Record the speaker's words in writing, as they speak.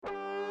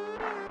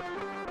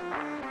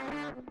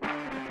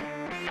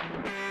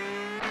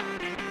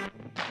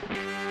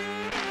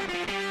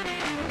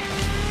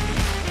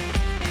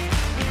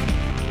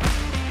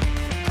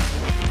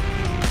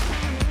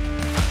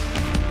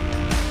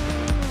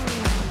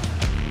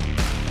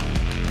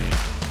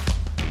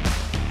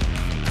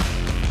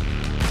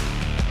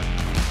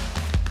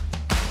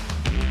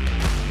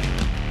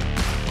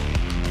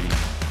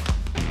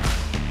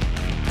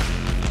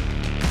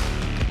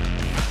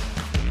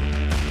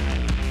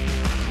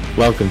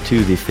Welcome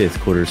to the Fifth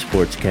Quarter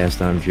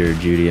Sportscast. I'm Jared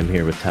Judy. I'm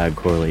here with Todd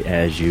Corley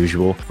as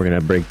usual. We're going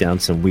to break down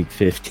some Week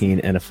 15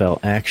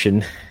 NFL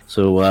action.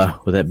 So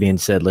with that being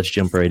said, let's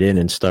jump right in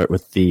and start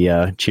with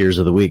the cheers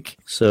of the week.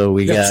 So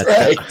we got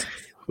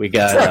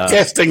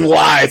broadcasting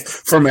live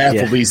from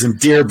Applebee's in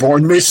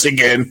Dearborn,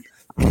 Michigan.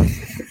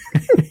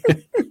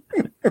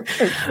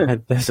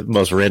 That's the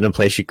most random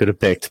place you could have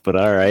picked, but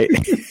all right.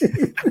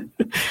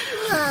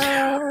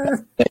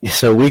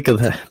 So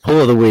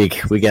poll of the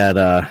week, we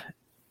got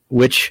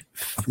which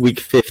Week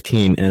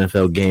 15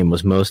 NFL game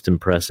was most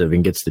impressive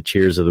and gets the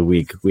cheers of the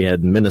week. We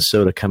had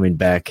Minnesota coming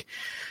back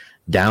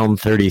down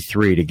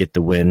 33 to get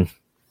the win.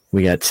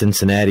 We got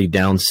Cincinnati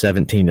down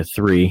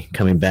 17-3,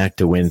 coming back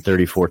to win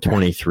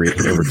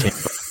 34-23 over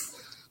Tampa.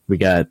 We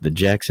got the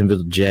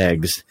Jacksonville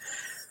Jags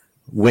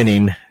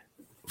winning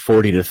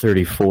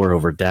 40-34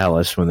 over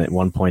Dallas when at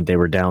one point they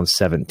were down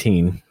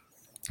 17.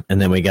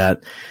 And then we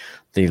got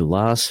the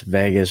Las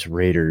Vegas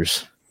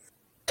Raiders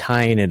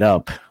tying it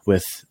up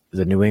with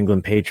the New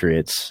England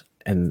Patriots,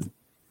 and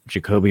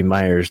Jacoby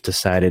Myers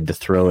decided to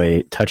throw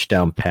a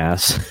touchdown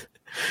pass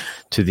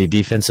to the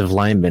defensive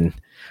lineman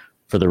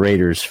for the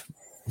Raiders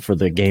for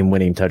the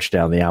game-winning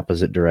touchdown the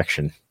opposite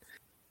direction.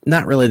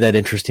 Not really that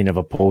interesting of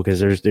a poll because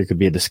there could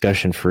be a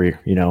discussion for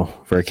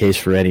a case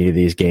for any of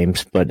these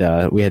games, but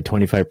we had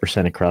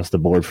 25% across the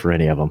board for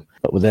any of them.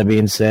 But with that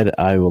being said,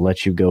 I will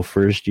let you go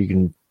first. You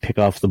can pick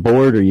off the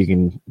board, or you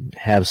can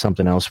have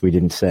something else we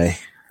didn't say.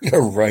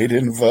 Write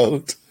and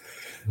vote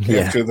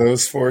after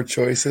those four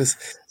choices.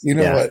 You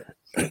know what?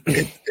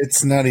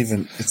 It's not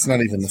even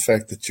the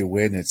fact that you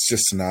win. It's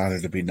just an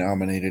honor to be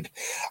nominated.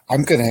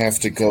 I'm going to have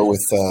to go with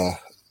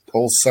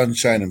old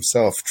Sunshine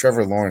himself,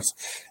 Trevor Lawrence,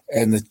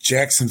 and the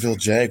Jacksonville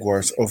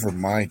Jaguars over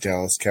my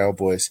Dallas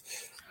Cowboys,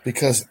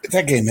 because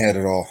that game had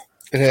it all.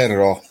 It had it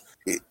all.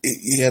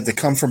 You had the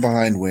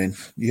come-from-behind win.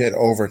 You had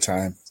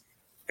overtime.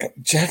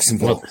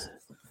 Jacksonville,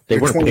 they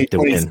were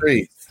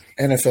 2023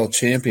 NFL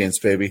champions,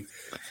 baby.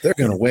 They're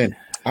going to win.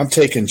 I'm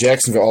taking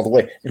Jacksonville all the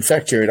way. In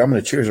fact, Jared, I'm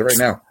going to cheers it right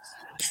now.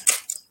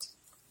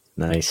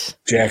 Nice.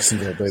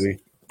 Jacksonville, baby.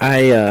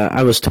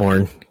 I was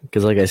torn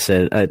because, like I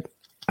said,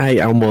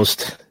 I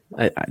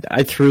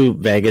threw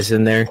Vegas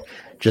in there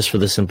just for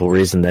the simple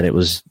reason that it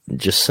was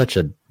just such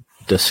a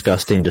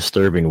disgusting,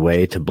 disturbing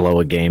way to blow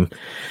a game.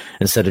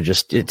 Instead of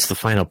it's the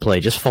final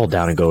play, just fall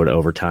down and go to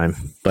overtime.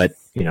 But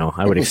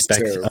I would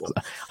expect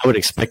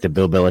the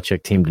Bill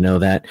Belichick team to know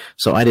that,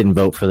 so I didn't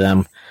vote for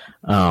them.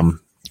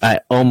 I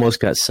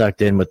almost got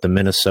sucked in with the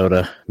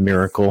Minnesota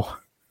Miracle,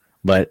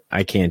 but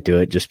I can't do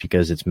it just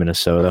because it's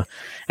Minnesota,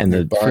 and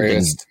the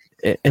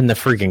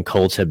freaking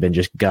Colts have been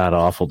just god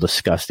awful,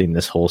 disgusting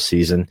this whole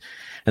season.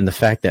 And the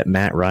fact that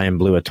Matt Ryan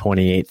blew a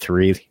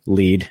 28-3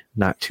 lead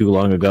not too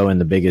long ago in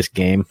the biggest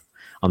game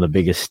on the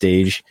biggest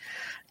stage,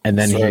 and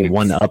then he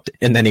won upped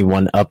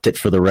it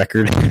for the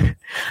record.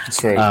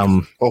 That's right.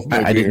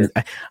 I didn't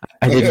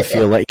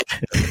feel like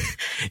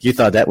you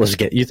thought that was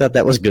good. You thought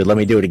that was good. Let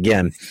me do it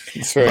again.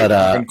 That's right. But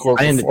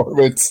I ended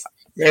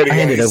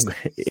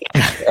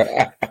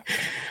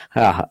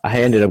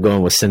up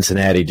going with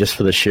Cincinnati just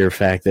for the sheer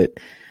fact that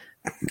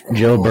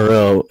Joe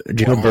Burrow's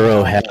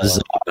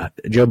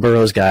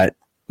got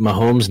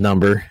Mahomes'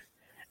 number,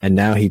 and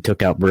now he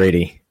took out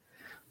Brady.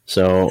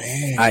 So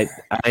I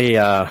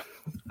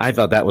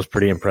thought that was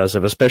pretty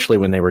impressive, especially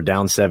when they were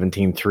down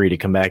 17-3 to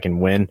come back and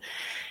win.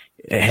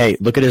 Hey,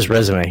 look at his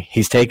resume.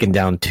 He's taken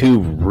down two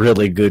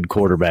really good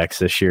quarterbacks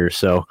this year.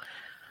 So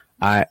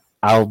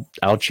I'll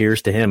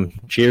cheers to him.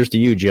 Cheers to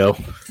you, Joe.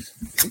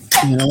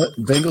 You know what?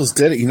 Bengals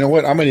did it. You know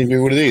what? I'm going to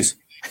do one of these.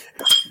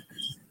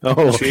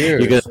 Oh,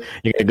 cheers.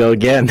 You're gonna go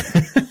again.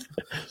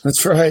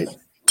 That's right.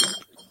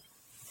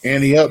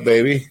 Ante up,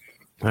 baby.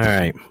 All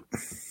right.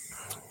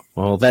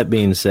 Well, that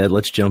being said,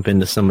 let's jump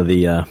into some of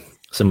the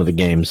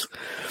games.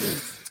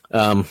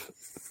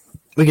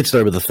 We could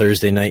start with the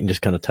Thursday night and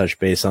just kind of touch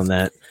base on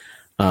that.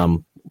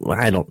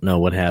 I don't know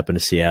what happened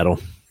to Seattle.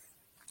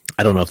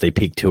 I don't know if they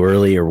peaked too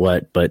early or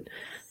what, but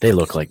they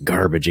look like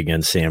garbage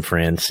against San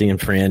Fran. San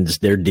Fran's,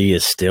 their D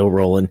is still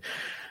rolling.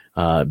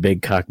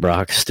 Big Cock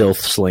Brock still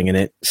slinging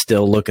it,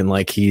 still looking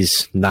like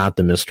he's not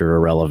the Mr.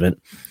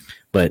 Irrelevant.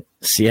 But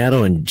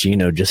Seattle and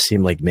Geno just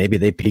seem like maybe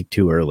they peaked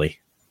too early.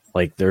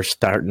 Like they're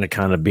starting to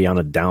kind of be on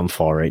a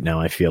downfall right now,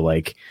 I feel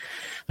like.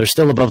 They're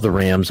still above the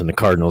Rams and the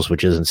Cardinals,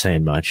 which isn't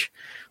saying much.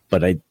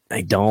 But I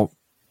don't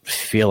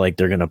feel like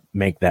they're going to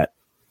make that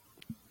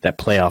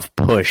playoff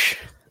push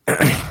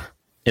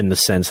in the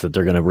sense that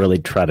they're going to really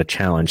try to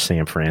challenge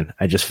San Fran.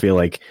 I just feel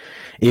like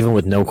even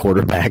with no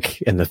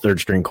quarterback and the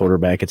third-string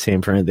quarterback at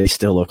San Fran, they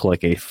still look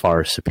like a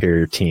far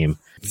superior team.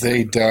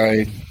 They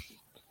died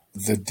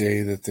the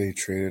day that they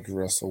traded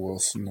Russell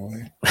Wilson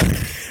away.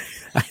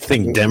 I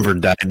think Denver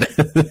died.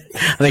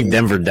 I think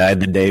Denver died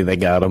the day they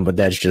got him, but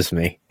that's just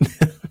me.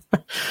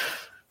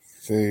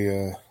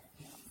 They're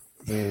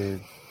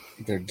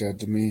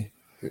dead to me.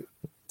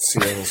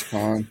 Seattle's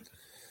gone.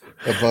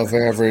 Above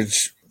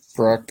average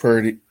Brock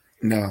Purdy.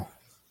 No.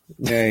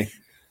 Nay.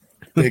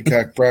 Big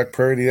cock Brock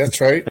Purdy.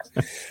 That's right.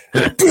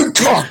 Big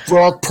cock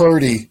Brock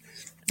Purdy.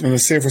 And the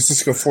San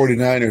Francisco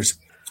 49ers,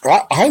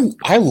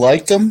 I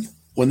liked them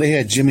when they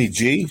had Jimmy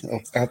G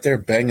out there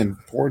banging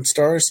porn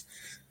stars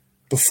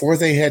before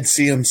they had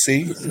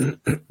CMC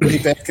way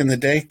back in the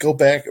day. Go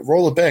back,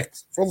 roll it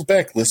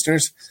back,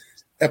 listeners.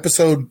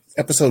 Episode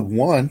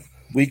 1,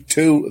 week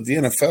 2 of the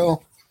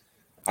NFL.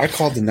 I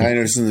called the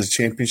Niners in the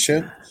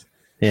championship.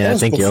 Yeah, I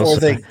think before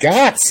they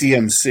got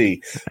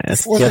CMC,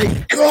 before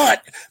they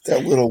got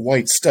that little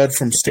white stud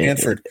from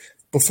Stanford,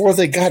 before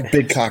they got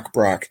Big Cock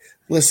Brock.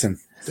 Listen,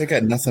 they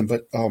got nothing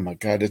but, oh my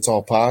God, it's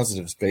all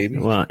positives, baby.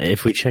 Well,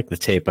 if we check the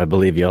tape, I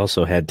believe you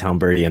also had Tom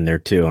Brady in there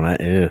too,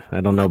 and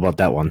I don't know about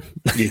that one.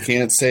 You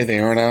can't say they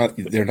aren't out.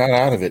 They're not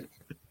out of it.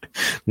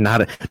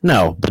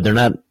 No, but they're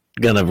not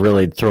gonna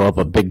really throw up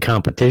a big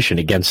competition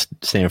against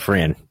San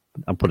Fran.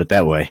 I'll put it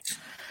that way.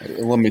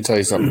 Let me tell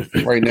you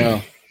something. Right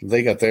now,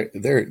 they got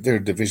their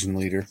division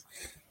leader.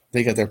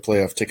 They got their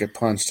playoff ticket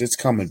punched. It's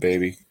coming,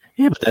 baby.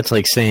 Yeah, but that's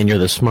like saying you're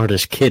the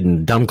smartest kid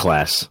in dumb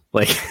class.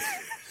 Like,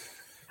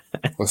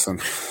 listen,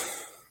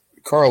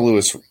 Carl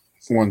Lewis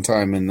one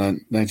time in the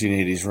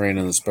 1980s ran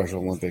in the Special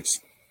Olympics.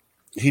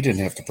 He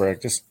didn't have to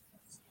practice.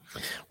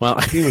 Well,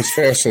 he was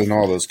faster than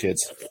all those kids.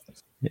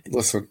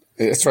 Listen,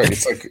 that's right.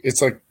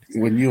 It's like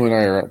when you and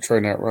I are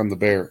trying to outrun the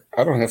bear.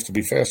 I don't have to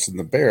be faster than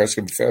the bear. I just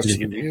got to be faster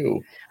than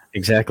you.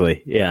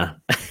 Exactly. Yeah.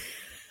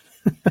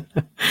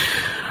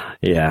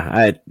 Yeah.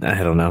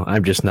 I don't know.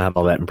 I'm just not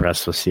all that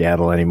impressed with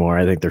Seattle anymore.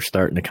 I think they're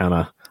starting to kind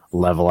of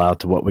level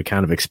out to what we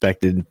kind of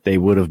expected they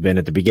would have been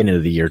at the beginning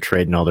of the year,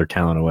 trading all their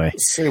talent away.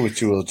 Say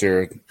what you will,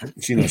 Jared.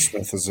 Geno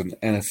Smith is an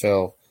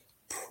NFL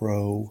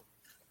Pro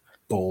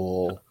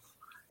Bowl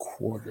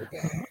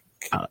quarterback.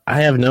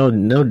 I have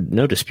no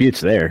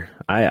disputes there.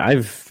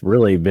 I've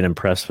really been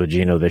impressed with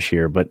Geno this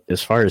year, but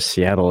as far as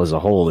Seattle as a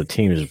whole, the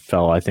teams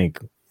fell, I think,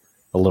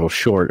 a little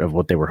short of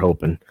what they were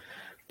hoping.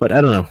 But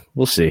I don't know.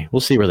 We'll see. We'll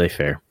see where they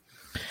fare.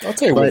 I'll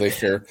tell you where they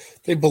fare.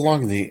 They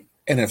belong in the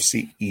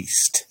NFC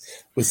East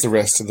with the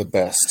rest of the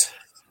best.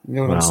 You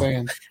know what I'm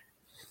saying?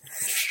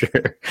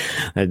 Sure.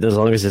 As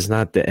long as it's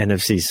not the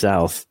NFC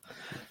South,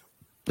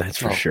 that's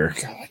for sure.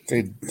 God,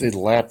 they'd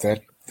lap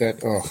that.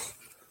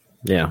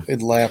 Yeah.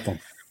 They'd lap them.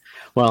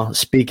 Well,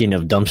 speaking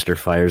of dumpster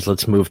fires,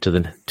 let's move to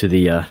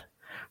the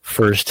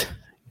first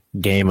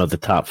game of the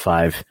top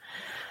 5.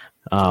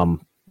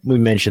 We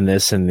mentioned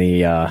this in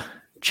the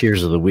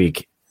Cheers of the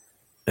Week.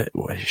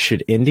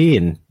 Should Indy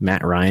and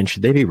Matt Ryan,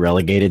 should they be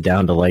relegated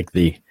down to like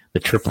the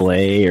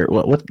AAA, or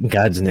what in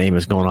God's name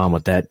is going on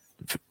with that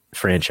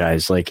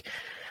franchise? Like,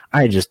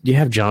 you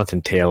have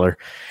Jonathan Taylor,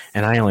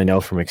 and I only know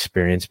from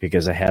experience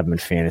because I have him in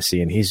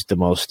fantasy, and he's the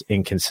most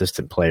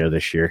inconsistent player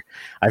this year.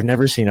 I've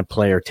never seen a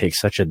player take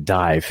such a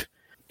dive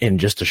in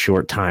just a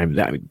short time.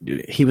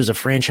 He was a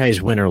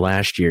franchise winner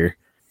last year,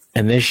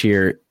 and this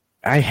year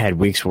I had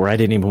weeks where I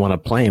didn't even want to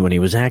play him when he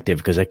was active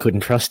because I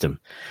couldn't trust him.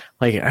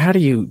 Like, I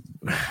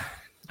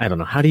don't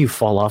know, how do you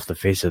fall off the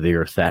face of the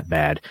earth that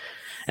bad?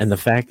 And the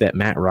fact that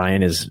Matt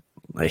Ryan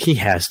he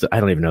has to, I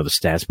don't even know the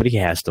stats, but he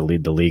has to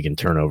lead the league in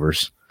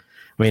turnovers.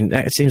 I mean,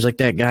 it seems like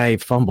that guy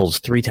fumbles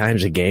 3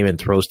 times a game and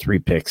throws 3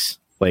 picks.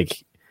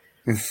 Like,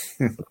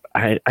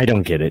 I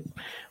don't get it.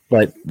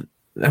 But,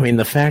 I mean,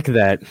 the fact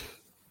that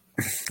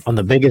on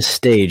the biggest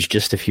stage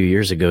just a few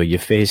years ago, you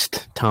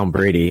faced Tom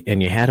Brady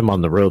and you had him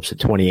on the ropes at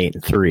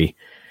 28-3.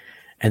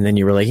 And then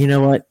you were like, you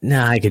know what?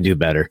 Nah, I could do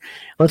better.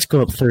 Let's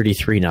go up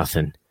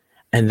 33-0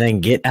 and then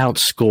get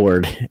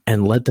outscored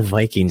and let the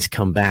Vikings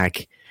come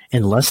back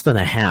in less than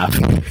a half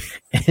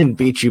and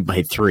beat you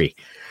by 3.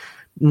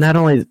 Not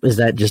only is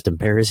that just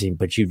embarrassing,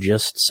 but you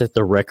just set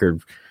the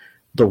record,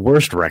 the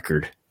worst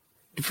record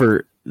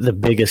for the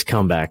biggest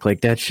comeback. Like,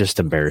 that's just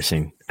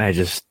embarrassing.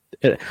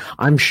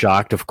 I'm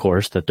shocked, of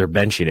course, that they're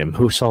benching him.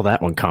 Who saw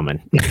that one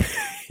coming?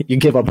 You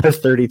give up a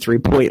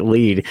 33-point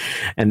lead,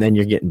 and then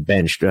you're getting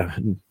benched.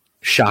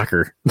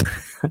 Shocker.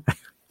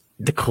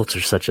 The Colts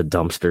are such a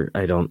dumpster.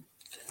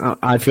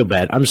 I feel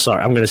bad. I'm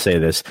sorry. I'm going to say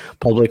this.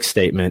 Public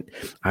statement.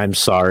 I'm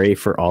sorry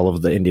for all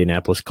of the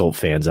Indianapolis Colt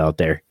fans out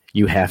there.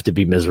 You have to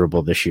be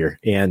miserable this year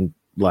and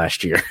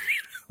last year.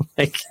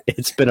 Like,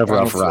 it's been a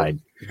rough ride.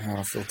 I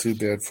don't feel too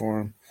bad for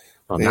him.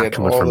 Well, not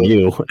coming from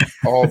you.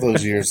 All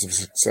those years of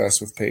success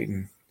with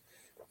Peyton.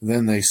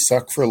 Then they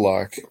suck for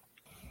Luck,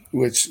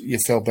 which you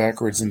fell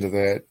backwards into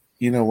that.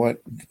 You know what?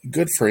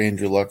 Good for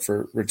Andrew Luck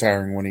for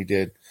retiring when he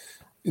did.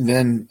 And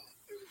then,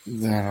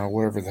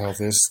 whatever the hell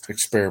this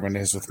experiment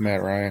is with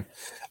Matt Ryan.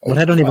 What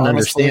I don't even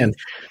understand.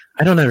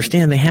 I don't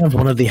understand. They have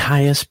one of the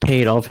highest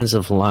paid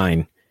offensive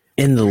line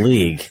in the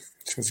league.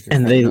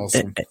 And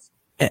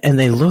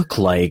they look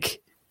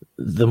like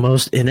the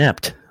most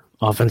inept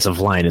offensive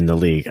line in the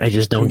league. I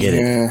just don't get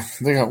it. Yeah,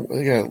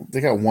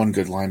 they got one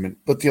good lineman.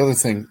 But the other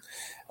thing,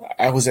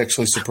 I was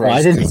actually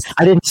surprised. Well,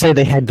 I didn't say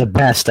they had the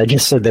best. I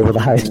just said they were the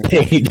highest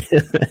paid.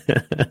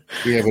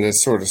 Yeah, but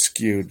it's sort of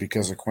skewed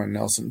because of Quentin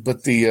Nelson.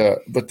 But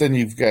then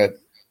you've got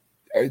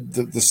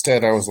the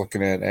stat I was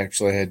looking at.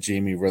 Actually, I had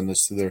Jamie run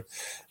this through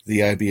the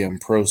IBM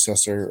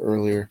processor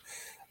earlier.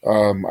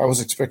 I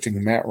was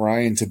expecting Matt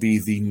Ryan to be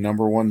the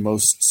number 1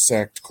 most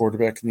sacked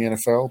quarterback in the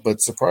NFL,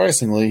 but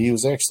surprisingly, he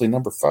was actually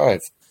number 5.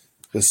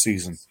 this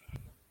season.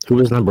 Who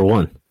was number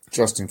one?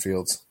 Justin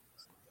Fields.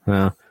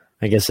 Well,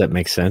 I guess that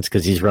makes sense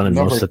because he's running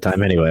most of the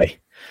time anyway.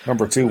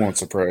 Number 2 won't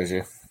surprise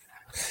you.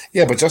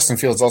 Yeah, but Justin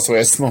Fields also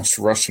has the most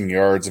rushing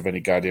yards of any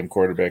goddamn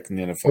quarterback in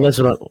the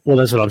NFL. Well,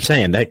 that's what I'm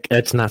saying.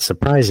 That's not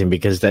surprising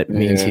because that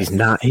means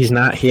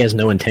he has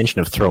no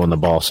intention of throwing the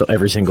ball. So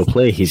every single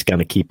play he's going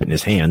to keep in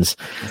his hands.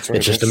 Right,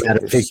 it's just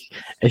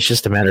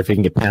a matter if he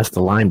can get past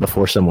the line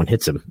before someone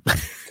hits him.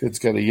 Kid's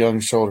got a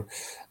young shoulder.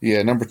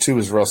 Yeah, number 2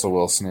 is Russell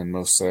Wilson and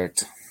most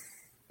sacked.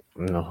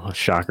 No,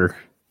 shocker.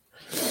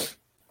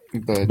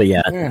 But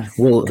yeah,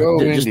 we'll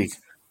go Indy.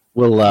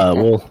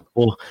 We'll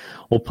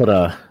put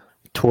a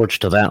torch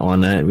to that one.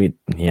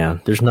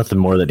 There's nothing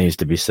more that needs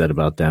to be said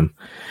about them.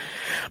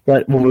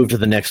 But we'll move to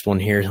the next one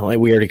here.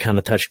 We already kind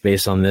of touched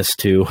base on this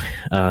too.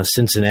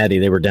 Cincinnati,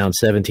 they were down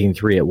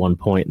 17-3 at one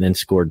point and then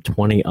scored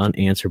 20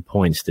 unanswered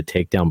points to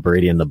take down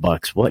Brady and the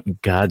Bucs. What in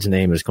God's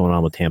name is going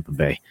on with Tampa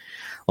Bay?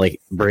 Like,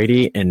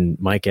 Brady and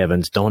Mike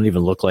Evans don't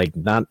even look like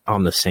not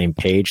on the same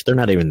page. They're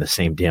not even the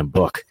same damn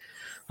book.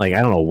 Like,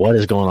 I don't know what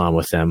is going on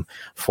with them.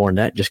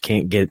 Fournette just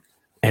can't get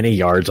any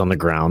yards on the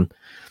ground.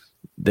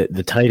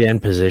 The tight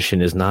end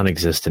position is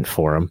non-existent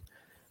for him.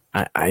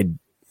 I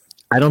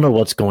don't know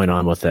what's going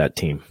on with that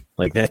team.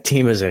 Like, that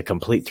team is a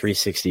complete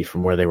 360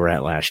 from where they were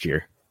at last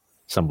year,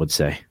 some would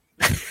say.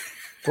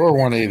 Or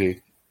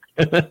 180.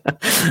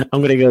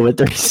 I'm going to go with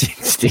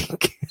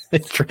 360.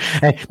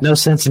 Hey, no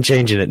sense in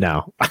changing it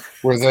now.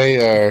 Were they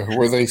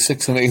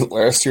 6-8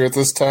 last year at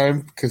this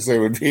time? Because they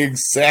would be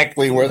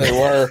exactly where they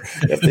were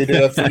if they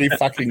did a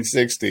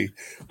 3-60.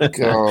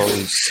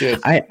 Holy shit!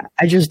 I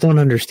just don't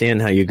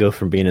understand how you go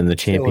from being in the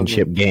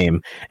championship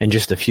game and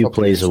just a few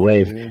plays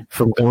away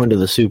from going to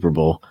the Super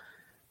Bowl,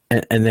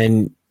 and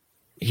then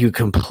you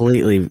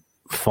completely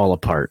fall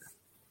apart.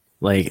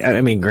 Like,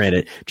 I mean,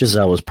 granted,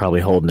 Giselle was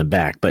probably holding it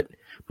back, but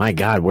my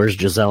God, where's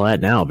Giselle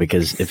at now?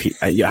 Because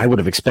I would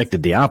have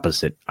expected the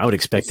opposite. I would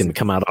expect him to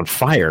come out on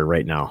fire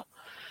right now.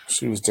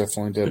 She was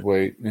definitely dead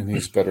weight, and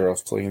he's better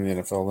off playing in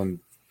the NFL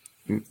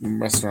than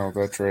messing around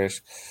with that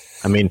trash.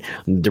 I mean,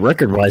 the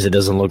record-wise, it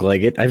doesn't look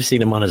like it. I've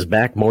seen him on his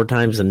back more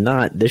times than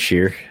not this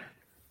year.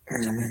 I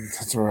mean,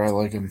 that's where I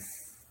like him.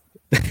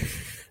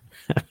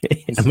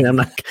 I mean,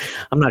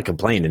 I'm not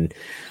complaining,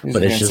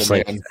 but it's just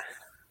like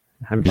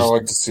I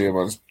like to see him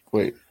on his.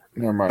 Wait,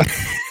 never mind.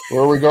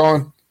 Where are we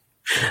going?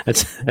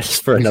 That's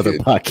for another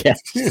podcast.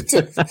 You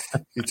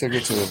took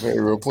it to a very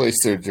real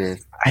place there, Jared.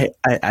 I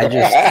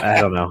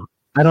don't know.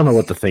 I don't know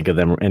what to think of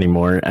them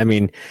anymore. I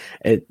mean,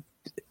 the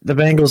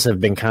Bengals have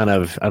been kind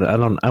of I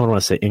don't want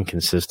to say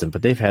inconsistent,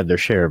 but they've had their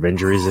share of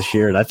injuries this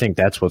year, and I think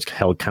that's what's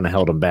held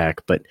them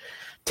back. But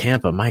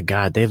Tampa, my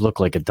God, they've looked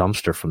like a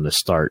dumpster from the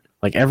start.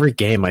 Like, every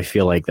game I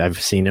feel like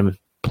I've seen them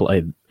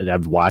play that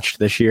I've watched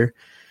this year,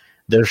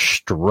 they're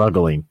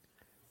struggling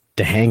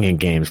to hang in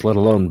games, let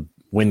alone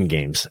win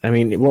games. I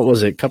mean, what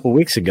was it? A couple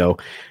weeks ago,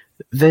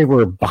 they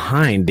were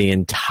behind the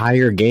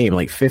entire game,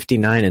 like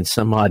 59 and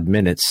some odd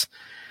minutes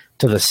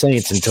to the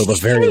Saints until the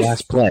very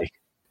last play.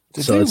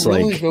 Did they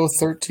really go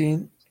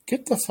 13?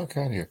 Get the fuck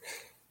out of here.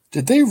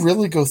 Did they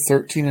really go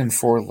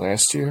 13-4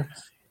 last year?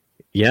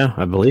 Yeah,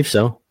 I believe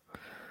so.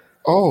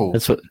 Oh.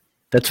 That's what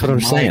I'm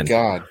saying. My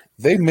God.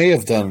 They may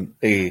have done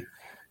a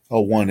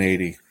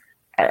 180.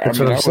 That's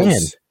what I'm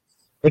saying.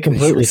 They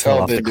completely fell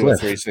off the cliff.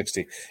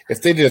 360.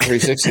 If they did a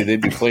 360, they'd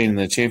be playing in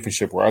the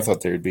championship where I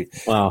thought they would be.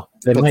 Wow,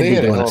 they might be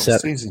doing a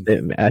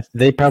season.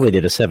 They probably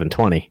did a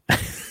 720. At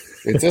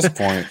this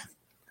point,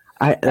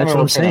 that's what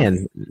I'm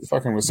saying.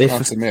 Fucking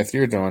Wisconsin math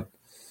you're doing.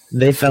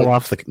 They fell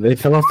off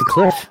the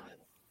cliff.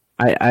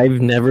 I've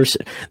never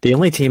seen the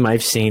only team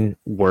I've seen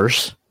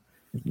worse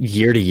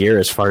year to year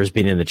as far as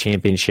being in the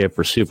championship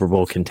or Super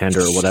Bowl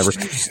contender or whatever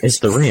is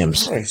the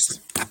Rams.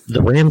 Christ.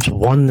 The Rams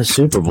won the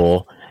Super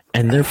Bowl.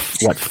 And they're,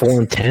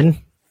 4-10?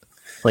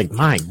 Like,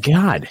 my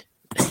God.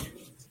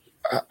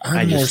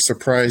 I'm more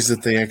surprised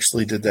that they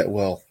actually did that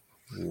well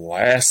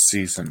last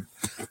season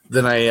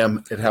than I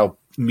am at how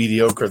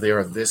mediocre they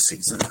are this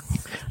season.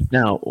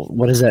 Now,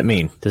 what does that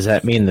mean? Does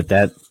that mean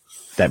that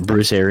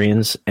Bruce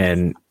Arians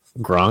and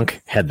Gronk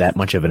had that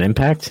much of an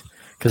impact?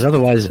 Because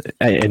otherwise,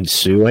 and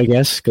Sue, I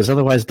guess, because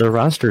otherwise their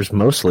roster is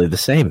mostly the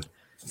same.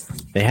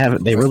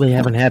 They really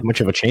haven't had much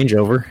of a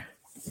changeover.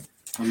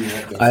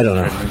 I don't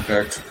know.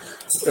 Impact.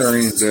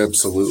 Arians,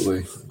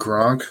 absolutely.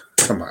 Gronk,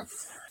 come on.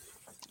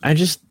 I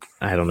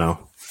don't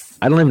know.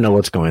 I don't even know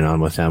what's going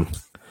on with them.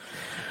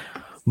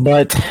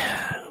 But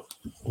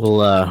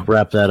we'll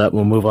wrap that up.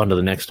 We'll move on to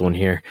the next one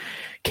here.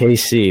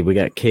 KC. We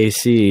got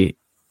KC.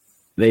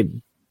 They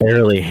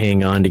barely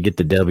hang on to get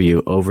the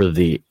W over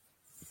the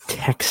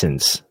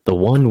Texans, the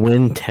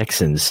one-win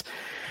Texans.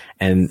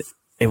 And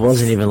it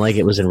wasn't even like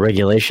it was in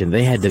regulation.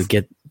 They had to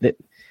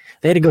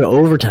go to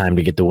overtime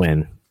to get the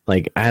win.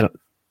 Like, I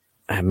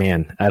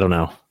don't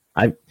know.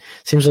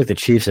 Seems like the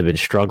Chiefs have been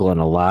struggling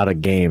a lot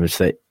of games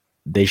that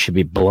they should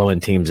be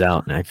blowing teams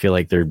out, and I feel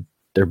like they're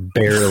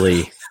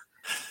barely.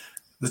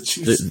 The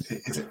Chiefs.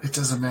 It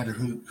doesn't matter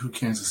who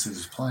Kansas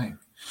City's playing.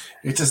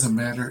 It doesn't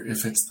matter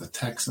if it's the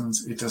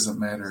Texans. It doesn't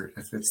matter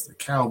if it's the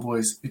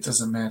Cowboys. It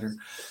doesn't matter.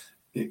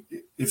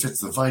 if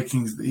it's the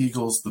Vikings, the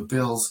Eagles, the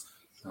Bills.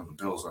 No, the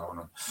Bills, I don't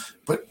know.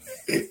 But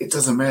it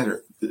doesn't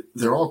matter.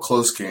 They're all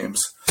close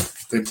games.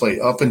 They play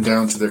up and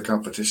down to their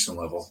competition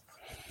level.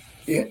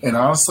 Yeah, and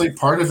honestly,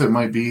 part of it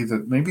might be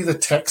that maybe the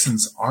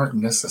Texans aren't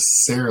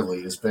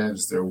necessarily as bad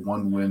as their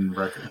 1-win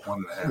record,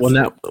 1.5.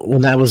 Well,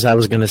 that was I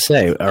was going to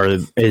say.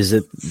 Is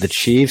it the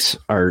Chiefs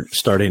are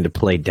starting to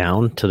play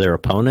down to their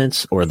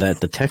opponents, or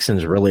that the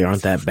Texans really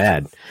aren't that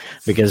bad?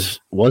 Because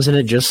wasn't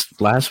it just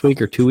last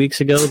week or 2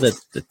 weeks ago that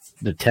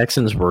the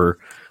Texans were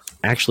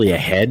actually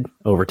ahead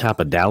over top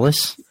of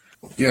Dallas?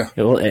 Yeah.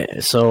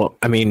 So,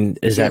 I mean,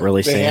 is that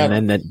really saying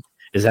then that?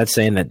 Is that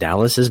saying that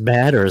Dallas is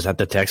bad, or is that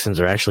the Texans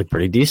are actually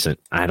pretty decent?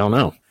 I don't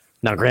know.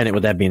 Now, granted,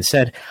 with that being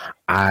said,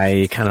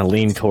 I kind of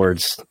lean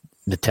towards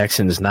the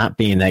Texans not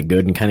being that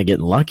good and kind of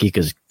getting lucky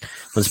because,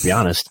 let's be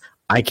honest,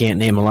 I can't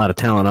name a lot of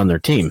talent on their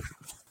team.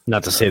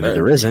 Not to say that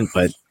there isn't,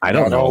 but I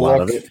don't know a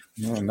lot of it.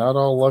 No, not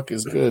all luck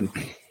is good.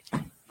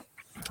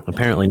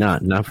 Apparently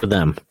not. Not for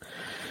them.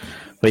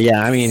 But,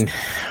 yeah, I mean,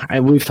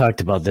 we've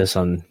talked about this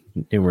on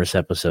numerous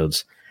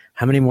episodes.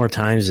 How many more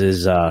times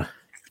is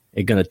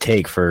it going to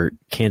take for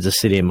Kansas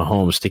City and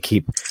Mahomes to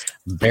keep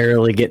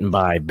barely getting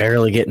by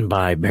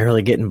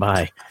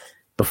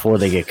before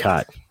they get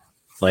caught?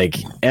 Like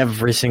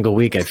every single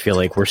week, I feel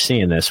like we're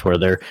seeing this where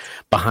they're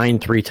behind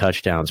 3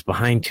 touchdowns,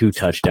 behind 2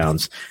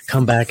 touchdowns,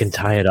 come back and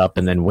tie it up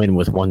and then win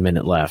with 1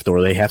 minute left,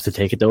 or they have to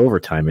take it to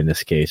overtime in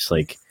this case.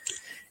 Like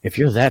if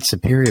you're that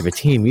superior of a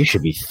team, you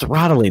should be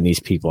throttling these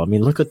people. I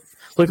mean, look at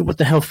what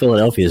the hell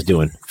Philadelphia is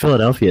doing.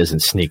 Philadelphia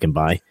isn't sneaking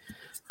by.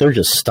 They're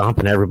just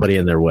stomping everybody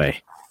in their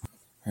way.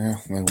 Yeah,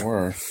 they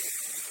were.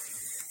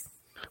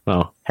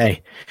 Well,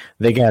 hey,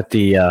 they got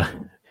the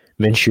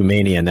Minshew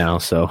Mania now,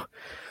 so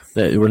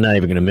we're not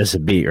even going to miss a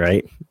beat,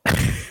 right?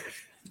 I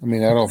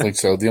mean, I don't think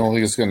so. The only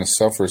thing that's going to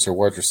suffer is their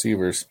wide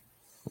receivers.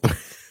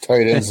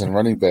 Tight ends and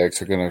running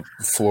backs are going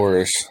to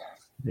flourish.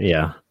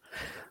 Yeah,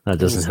 that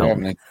doesn't help.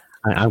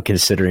 I'm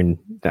considering.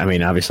 I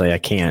mean, obviously, I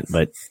can't,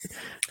 but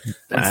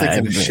I'm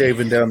thinking of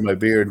shaving down my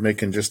beard,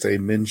 making just a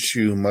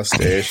Minshew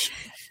mustache.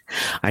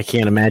 I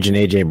can't imagine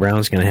A.J.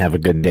 Brown's going to have a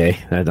good day.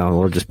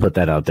 We'll just put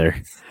that out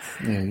there.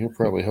 Yeah, you're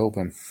probably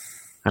hoping.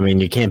 I mean,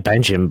 you can't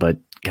bench him, but,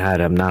 God,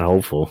 I'm not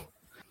hopeful.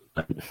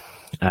 But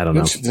I don't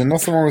know. There's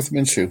nothing wrong with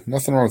Minshew.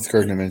 Nothing wrong with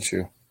Gardner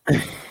Minshew.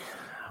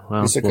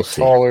 Well, he's like a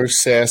taller,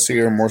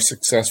 sassier, more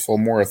successful,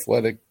 more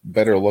athletic,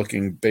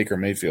 better-looking Baker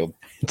Mayfield.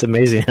 It's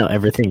amazing how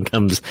everything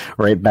comes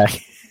right back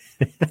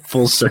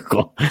full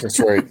circle. That's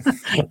right.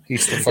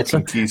 He's the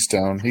fucking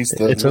keystone. He's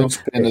the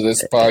linchpin of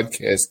this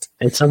podcast.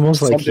 It's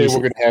almost like someday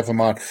we're going to have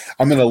him on.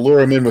 I'm going to lure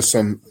him in with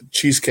some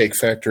Cheesecake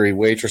Factory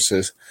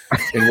waitresses,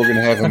 and we're going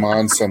to have him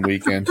on some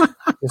weekend.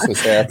 This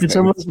is happening. It's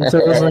almost like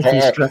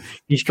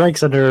he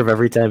strikes a nerve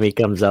every time he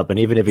comes up, and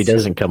even if he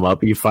doesn't come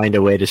up, you find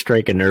a way to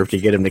strike a nerve to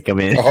get him to come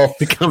in. Oh,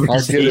 the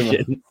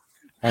conversation.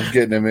 I'm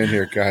getting him in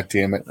here. God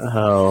damn it!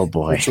 Oh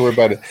boy! Don't you worry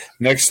about it.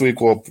 Next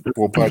week we'll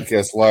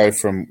podcast live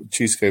from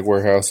Cheesecake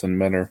Warehouse in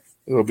Menor.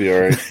 It'll be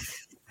all right.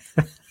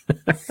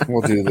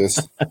 We'll do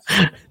this.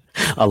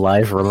 A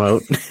live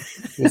remote.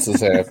 This is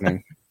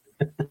happening.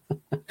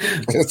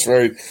 That's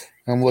right.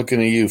 I'm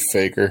looking at you,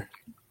 faker.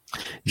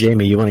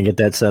 Jamie, you want to get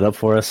that set up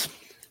for us?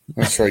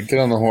 That's right. Get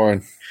on the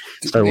horn.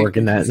 Start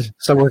working out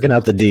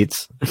the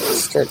deets.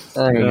 Start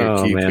earning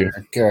your keep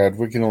here. God,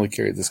 we can only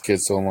carry this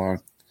kid so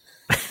long.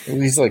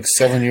 He's like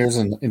 7 years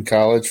in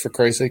college, for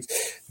Christ's sake.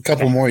 A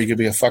couple more, you could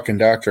be a fucking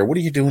doctor. What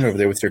are you doing over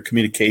there with your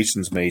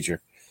communications major?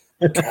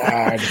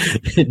 God.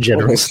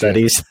 General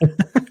studies.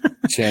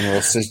 General,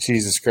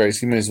 Jesus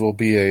Christ. You may as well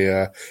be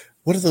a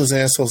what do those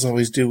assholes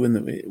always do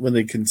when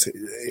they can say,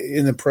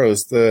 in the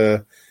pros?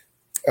 The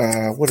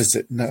what is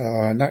it?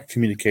 Not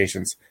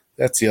communications.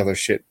 That's the other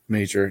shit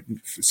major.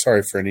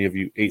 Sorry for any of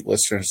you 8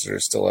 listeners that are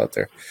still out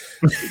there.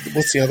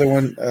 What's the other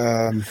one?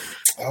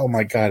 Oh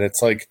my God,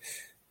 it's like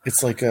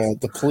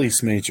the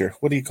police major.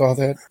 What do you call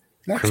that?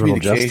 Not criminal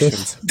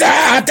communications. Justice?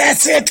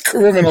 That's it.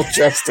 Criminal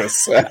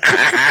justice.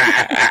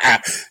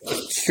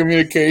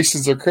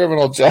 Communications or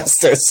criminal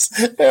justice.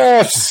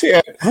 Oh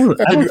shit!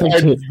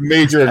 I'd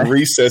major in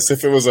recess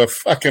if it was a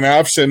fucking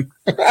option.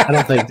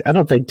 I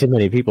don't think too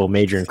many people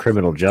major in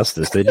criminal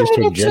justice. They just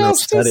take general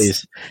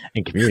studies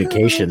and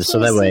communications. So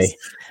that way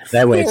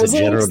it's a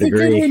general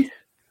degree.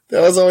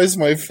 That was always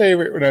my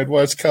favorite when I'd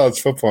watch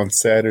college football on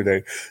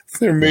Saturday.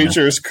 Their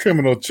major is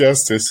criminal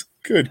justice.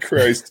 Good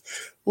Christ.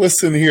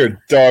 Listen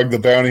here, Dog the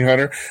Bounty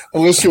Hunter.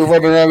 Unless you're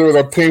running around there with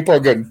a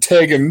paintball gun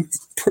tagging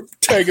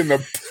the...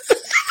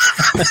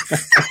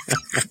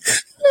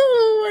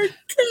 Oh, my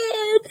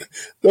God.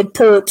 The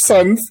perps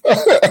on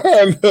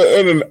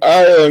an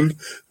island.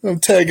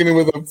 I'm tagging it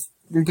with a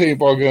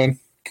paintball gun.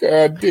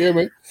 God damn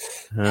it.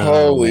 Oh,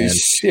 holy man.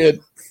 Shit.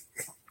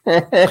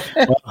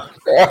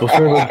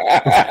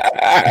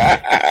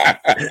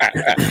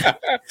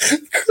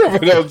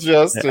 Criminal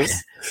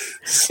justice.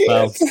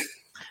 Well,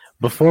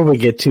 before we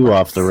get too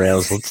off the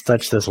rails, let's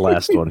touch this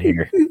last one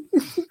here. We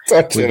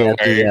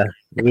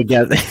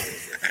got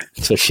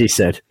so she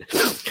said.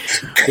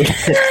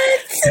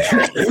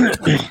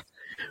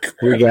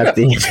 We got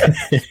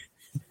the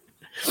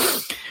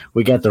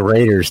we got the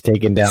Raiders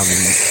taking down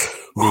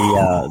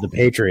the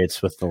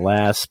Patriots with the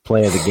last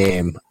play of the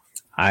game.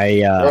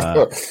 I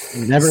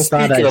never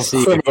thought I'd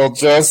see criminal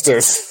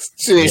justice.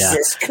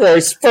 Jesus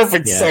Christ!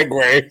 Perfect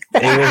segue.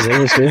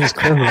 It was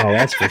criminal,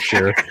 that's for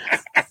sure.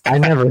 I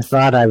never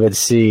thought I would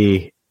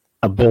see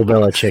a Bill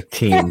Belichick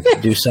team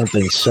do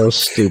something so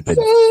stupid.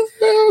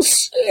 Oh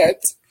shit!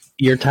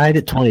 You're tied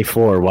at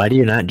 24. Why do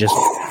you not just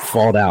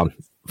fall down?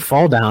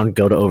 Fall down,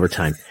 go to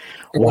overtime.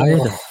 Why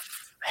the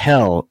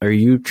hell are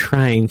you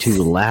trying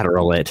to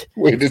lateral it?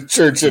 Way to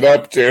church it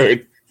up,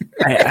 dude.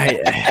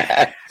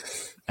 I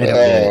don't get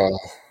it.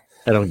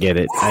 I don't get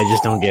it. I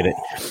just don't get it.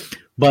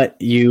 But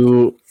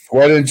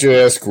why didn't you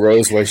ask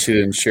Rose why she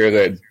didn't share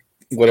that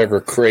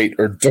whatever crate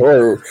or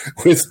door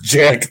with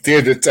Jack at the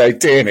end of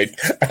Titanic?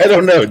 I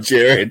don't know,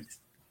 Jared.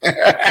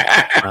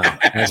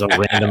 That's a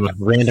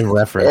random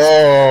reference.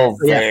 Oh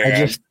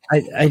man!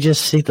 I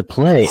just see the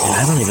play, and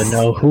I don't even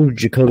know who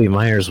Jacoby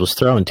Myers was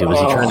throwing to. Was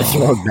he trying to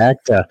throw it back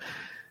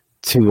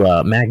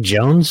to Mac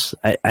Jones?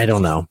 I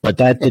don't know, but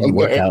that didn't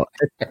work out.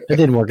 That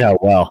didn't work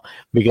out well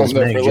because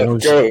Mac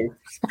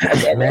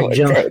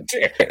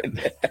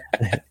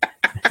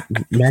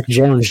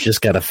Jones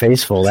just got a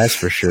face full. That's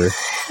for sure.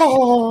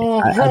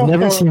 I've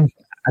never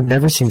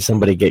seen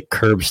somebody get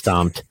curb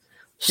stomped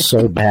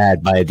so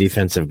bad by a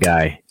defensive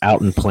guy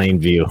out in plain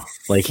view.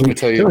 Like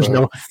there was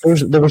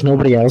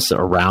nobody else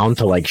around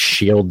to like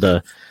shield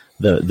the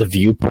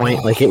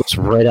viewpoint. Like it was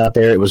right out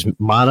there. It was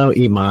mano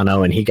a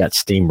mano, and he got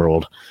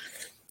steamrolled.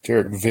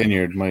 Derek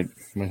Vineyard might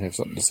have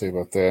something to say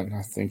about that.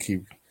 I think he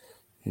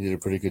did a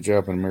pretty good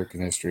job in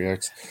American History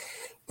X.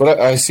 But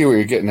I see what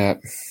you're getting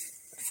at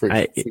for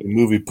the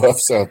movie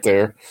buffs out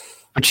there.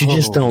 But you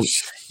just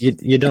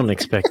you don't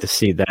expect to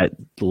see that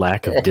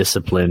lack of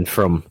discipline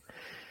from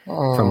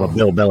a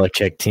Bill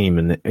Belichick team.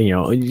 And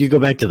you go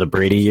back to the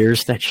Brady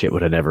years, that shit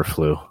would have never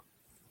flew.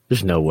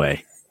 There's no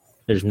way.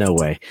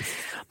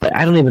 But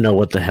I don't even know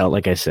what the hell.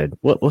 Like I said,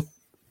 what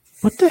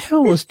the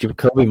hell was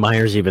Jacoby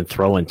Myers even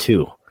throwing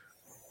to?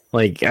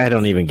 Like, I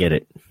don't even get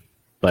it.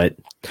 But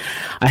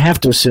I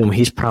have to assume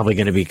he's probably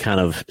going to be kind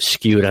of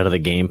skewed out of the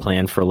game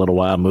plan for a little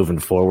while moving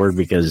forward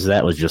because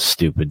that was just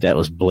stupid. That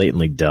was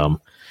blatantly dumb.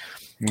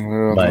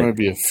 Well, there might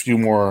be a few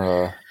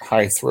more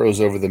high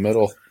throws over the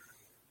middle.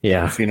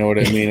 Yeah. If you know what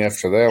I mean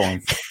after that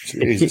one.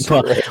 Jesus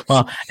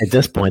well, at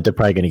this point, they're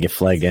probably going to get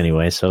flagged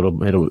anyway, so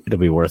it'll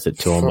be worth it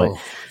to them. But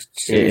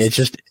it's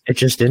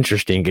just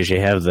interesting because you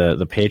have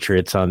the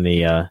Patriots on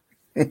the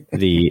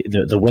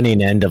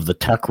winning end of the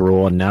tuck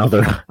rule, and now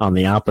they're on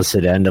the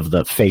opposite end of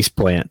the face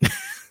plant.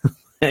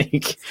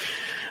 Like,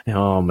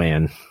 oh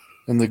man!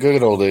 In the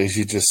good old days,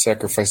 you just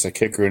sacrifice a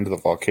kicker into the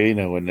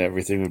volcano, and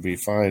everything would be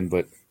fine.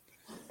 But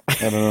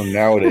I don't know.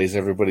 Nowadays,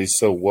 everybody's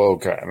so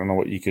woke. I don't know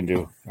what you can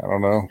do. I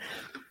don't know.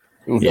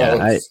 Who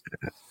knows?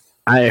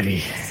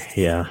 I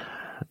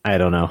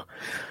don't know.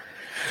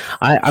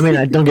 I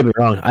mean, don't get me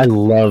wrong. I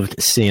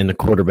loved seeing the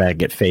quarterback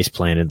get face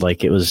planted.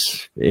 Like it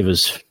was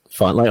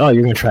fun. Like, oh,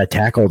 you're going to try to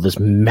tackle this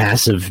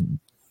massive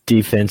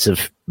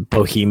defensive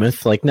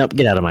behemoth. Like, nope,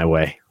 get out of my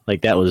way.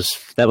 Like that was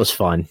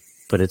fun.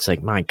 But it's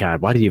like, my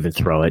God, why did you even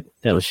throw it?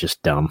 That was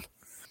just dumb.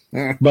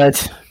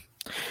 But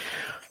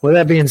with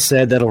that being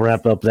said, that'll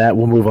wrap up that.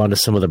 We'll move on to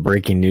some of the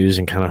breaking news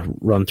and kind of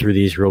run through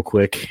these real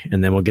quick,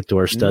 and then we'll get to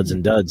our studs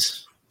and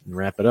duds and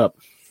wrap it up.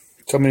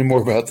 Tell me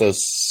more about those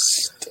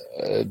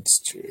studs,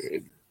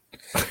 Jared.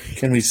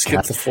 Can we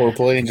skip the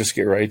foreplay and just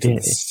get right to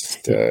the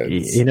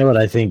studs? You know what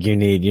I think you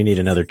need? You need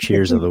another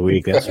Cheers of the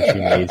Week. That's what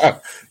you need.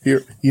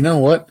 You know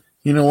what?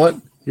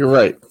 You're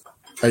right.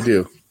 I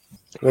do.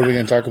 What are we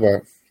going to talk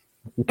about?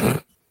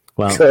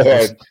 Well,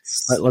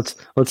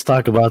 let's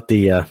talk about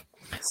the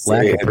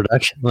lack of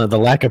production. The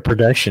lack of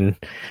production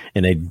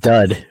in a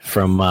dud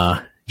from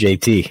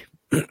JT.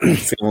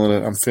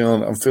 I'm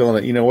feeling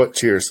it. You know what?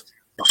 Cheers.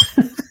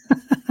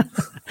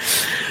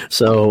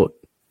 So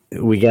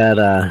we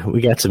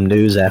got some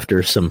news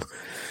after some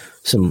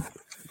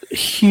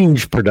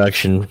huge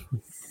production,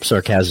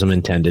 sarcasm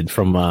intended,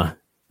 from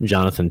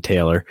Jonathan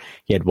Taylor.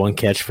 He had one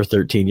catch for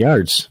 13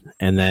 yards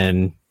and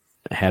then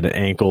had an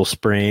ankle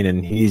sprain,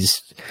 and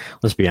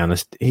let's be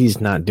honest,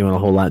 he's not doing a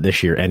whole lot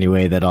this year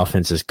anyway. That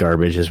offense is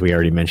garbage, as we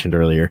already mentioned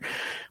earlier.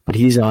 But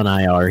he's on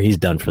IR. He's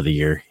done for the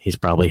year. He's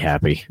probably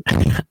happy.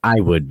 I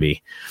would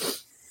be.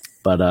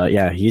 But,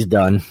 yeah, he's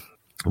done.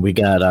 We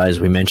got, as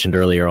we mentioned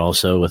earlier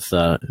also, with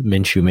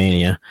Minshew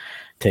Mania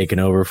taking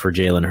over for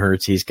Jalen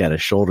Hurts. He's got a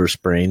shoulder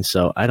sprain,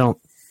 so I don't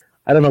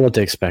know what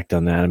to expect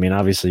on that. I mean,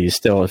 obviously, you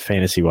still,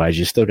 fantasy-wise,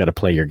 you still got to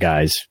play your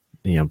guys.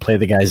 Play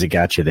the guys that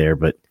got you there,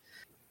 but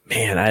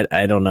man,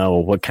 I don't know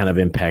what kind of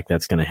impact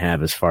that's going to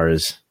have as far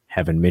as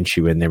having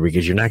Minshew in there,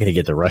 because you're not going to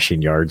get the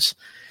rushing yards.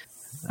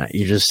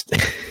 You just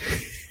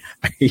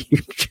are you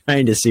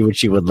trying to see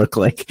what you would look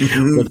like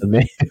with a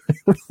man?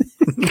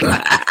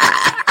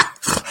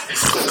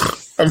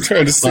 I'm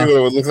trying to see what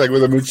it would look like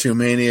with a Minshew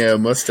Mania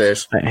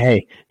mustache.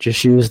 Hey,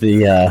 just use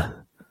the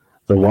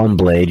one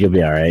blade. You'll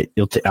be all right.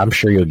 I'm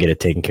sure you'll get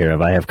it taken care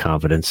of. I have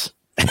confidence.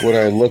 Would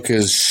I look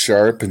as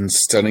sharp and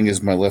stunning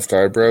as my left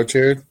eyebrow,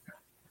 Jared?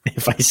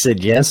 If I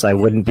said yes, I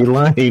wouldn't be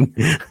lying.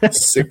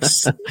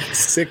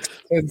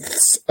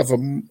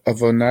 6/10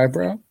 of an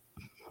eyebrow.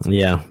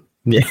 Yeah.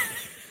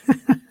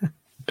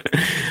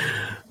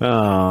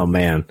 Oh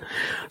man.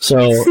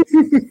 So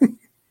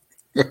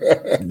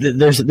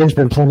there's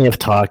been plenty of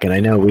talk, and I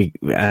know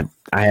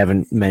I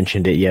haven't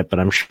mentioned it yet, but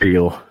I'm sure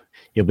you'll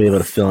be able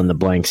to fill in the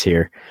blanks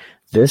here.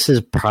 This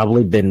has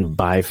probably been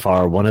by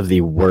far one of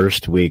the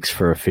worst weeks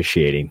for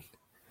officiating.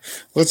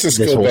 Let's just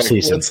go back.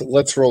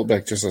 Let's roll it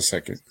back just a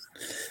second,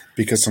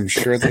 because I'm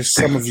sure there's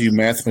some of you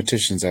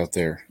mathematicians out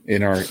there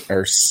in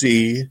our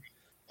sea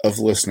of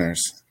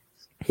listeners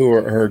who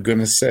are going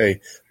to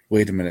say,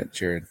 "Wait a minute,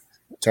 Jared,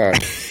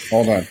 Todd,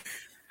 hold on.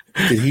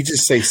 Did he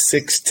just say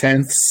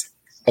 6/10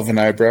 of an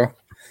eyebrow?"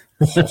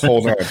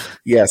 Hold on.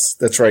 Yes,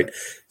 that's right.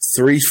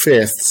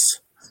 3/5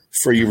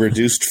 for you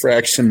reduced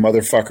fraction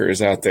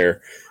motherfuckers out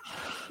there.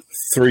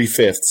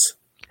 3/5.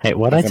 Hey,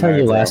 what I tell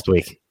you last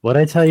week? What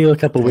I tell you a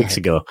couple weeks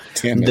ago?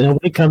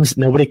 Nobody comes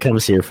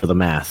here for the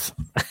math.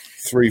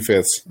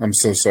 3/5. I'm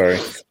so sorry.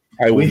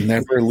 I will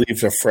never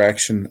leave a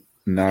fraction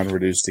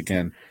non-reduced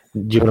again.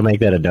 Do you want to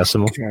make that a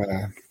decimal?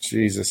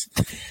 Jesus.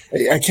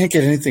 I can't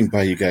get anything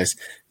by you guys.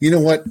 You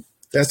know what?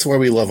 That's why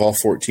we love all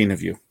 14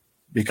 of you,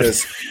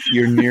 because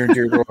you're near and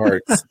dear to our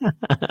hearts,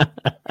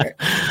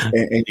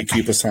 and you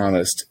keep us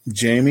honest.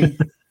 Jamie,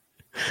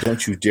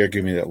 don't you dare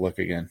give me that look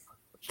again.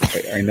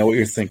 I know what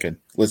you're thinking.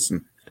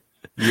 Listen,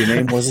 your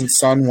name wasn't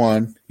Son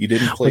 1. You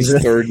didn't place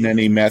third in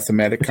any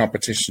mathematic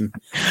competition,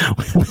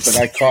 but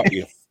I caught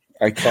you.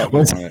 I caught you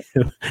on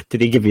it.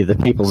 Did he give you the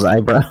people's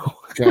eyebrow?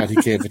 God, he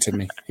gave it to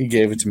me.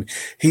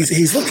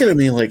 He's looking at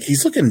me like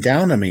he's looking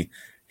down at me.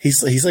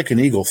 He's like an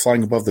eagle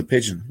flying above the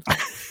pigeon.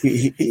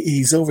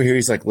 He's over here.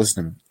 He's like,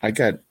 listen, I've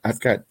got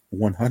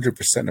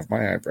 100% of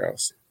my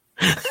eyebrows.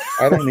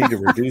 I don't need to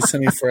reduce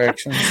any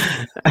fractions.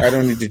 I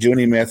don't need to do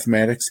any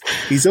mathematics.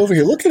 He's over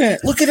here. Look at him.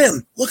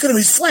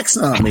 He's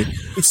flexing on me.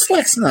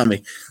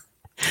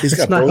 He's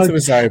got both of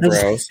his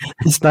eyebrows.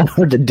 It's not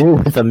hard to do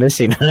with a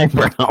missing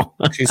eyebrow.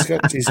 He's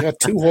got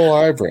 2 whole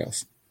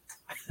eyebrows.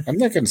 I'm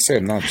not going to say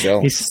I'm not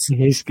jealous.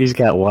 He's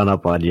got one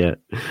up on you.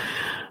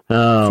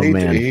 Oh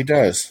man, he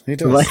does.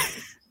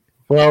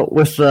 Well,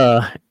 with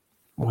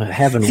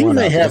having he one,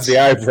 may up, have the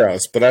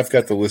eyebrows, but I've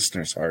got the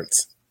listeners'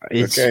 hearts.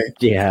 Okay.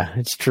 Yeah,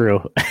 it's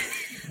true.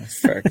 That's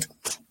fact.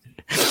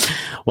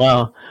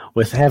 Well,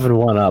 with having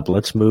one up,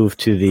 let's move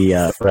to the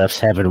refs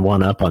having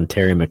one up on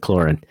Terry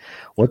McLaurin.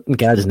 What in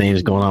God's name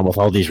is going on with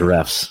all these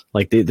refs?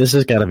 Like, this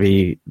has got to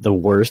be the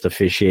worst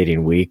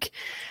officiating week.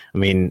 I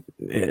mean,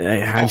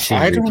 I've seen.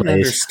 I don't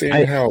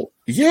understand how.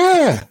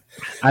 Yeah,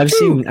 I've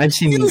seen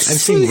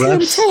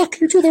refs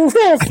talking to the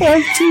ref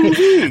on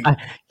TV.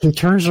 He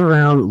turns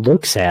around,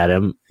 looks at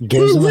him,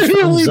 gives him a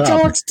thumbs up.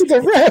 Talks to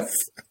the ref.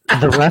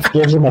 The ref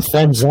gives him a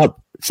thumbs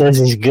up, says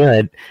he's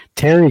good.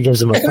 Terry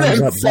gives him a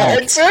thumbs up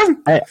back.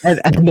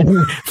 And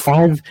then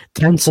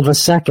 0.5 of a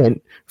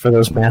second for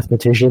those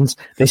mathematicians,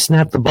 they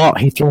snap the ball.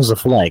 He throws a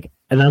flag,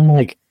 and I'm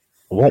like,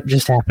 what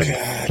just happened?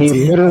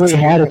 He literally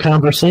had a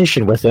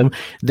conversation with him.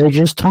 They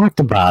just talked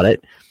about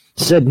it.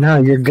 Said, no,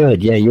 you're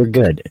good. Yeah, you're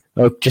good.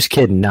 Oh, just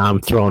kidding. Now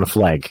I'm throwing a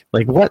flag.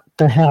 Like, what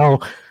the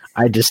hell?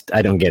 I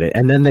don't get it.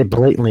 And then they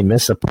blatantly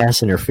miss a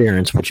pass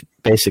interference, which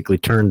basically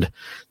turned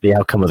the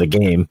outcome of the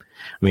game.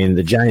 I mean,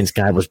 the Giants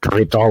guy was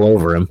draped all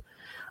over him.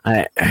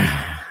 I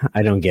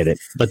don't get it.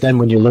 But then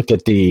when you look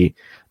at the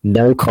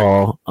no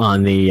call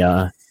on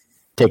the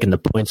taking the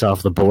points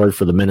off the board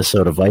for the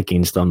Minnesota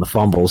Vikings on the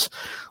fumbles,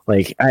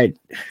 like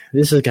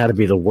this has got to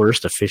be the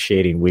worst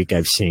officiating week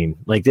I've seen.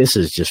 Like, this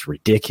is just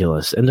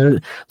ridiculous, and they're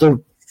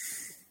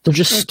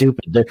just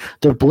stupid.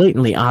 They're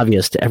blatantly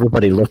obvious to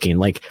everybody looking.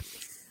 Like,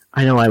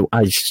 I know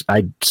I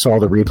saw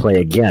the replay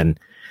again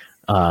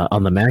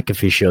on the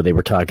McAfee show. They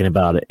were talking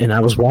about it, and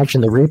I was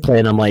watching the replay,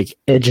 and I'm like,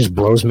 it just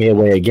blows me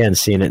away again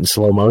seeing it in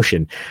slow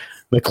motion.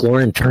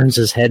 McLaurin turns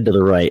his head to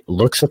the right,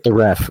 looks at the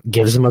ref,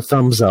 gives him a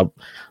thumbs up.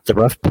 The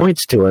ref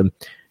points to him,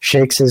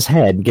 shakes his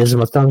head, gives him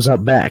a thumbs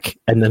up back,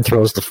 and then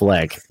throws the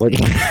flag. Like,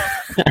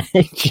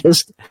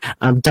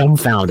 I'm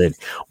dumbfounded.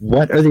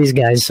 What are these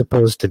guys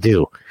supposed to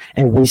do?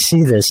 And we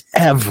see this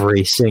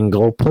every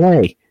single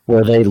play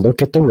where they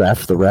look at the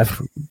ref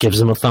gives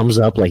them a thumbs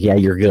up, like, yeah,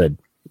 you're good.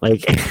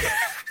 Like,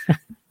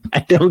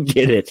 I don't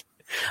get it.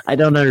 I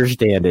don't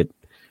understand it.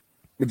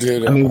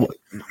 Dude, I mean,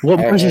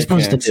 what was he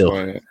supposed to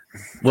do?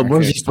 What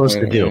was he supposed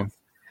to do?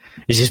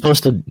 Is he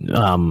supposed to,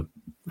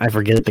 I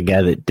forget the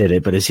guy that did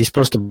it, but is he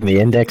supposed to bring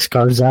the index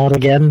cards out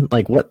again?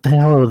 Like, what the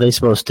hell are they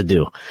supposed to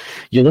do?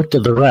 You look to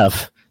the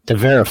ref to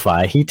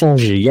verify. He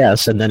tells you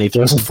yes, and then he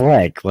throws a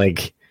flag.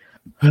 Like,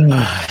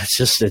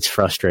 it's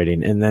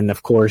frustrating. And then,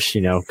 of course,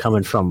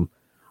 coming from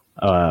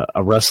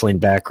a wrestling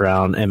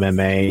background,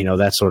 MMA,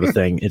 that sort of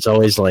thing, it's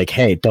always like,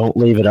 hey, don't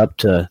leave it up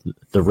to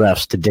the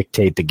refs to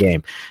dictate the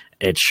game.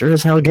 It's sure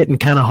as hell getting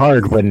kind of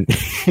hard when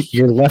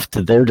you're left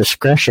to their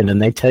discretion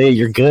and they tell you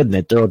you're good and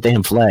they throw a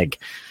damn flag.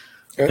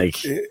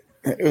 Like, it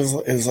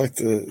was like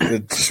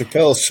the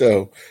Chappelle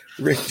Show,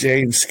 Rick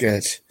James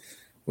sketch,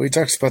 where he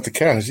talks about the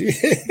cows.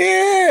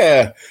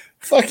 Yeah,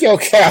 Fuck your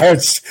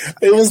couch.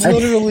 It was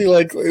literally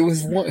like it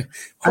was one.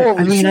 I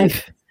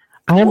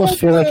almost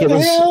feel like it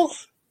was. Hell?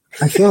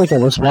 I feel like I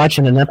was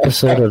watching an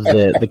episode of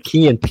the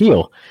Key and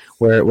Peele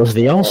where it was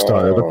the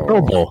All-Star, the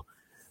Pro Bowl.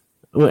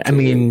 I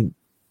mean,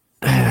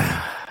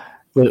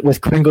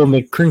 with Kringle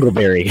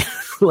McKringleberry.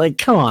 Like,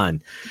 come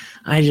on.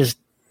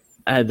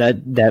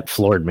 That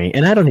floored me.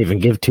 And I don't even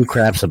give two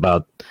craps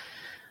about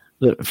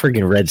the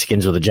friggin'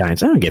 Redskins or the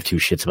Giants. I don't give two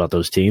shits about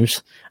those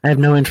teams. I have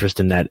no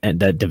interest in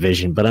that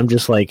division. But I'm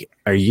just like,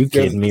 are you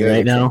kidding me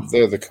right now?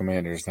 They're the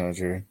Commanders now,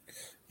 Jared.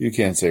 You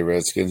can't say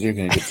Redskins. You're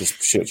going to get this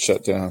shit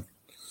shut down.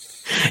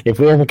 If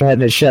we haven't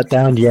gotten it shut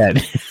down yet,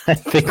 I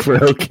think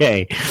we're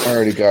okay. I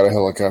already got a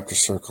helicopter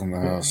circle in the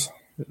house.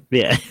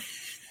 Yeah.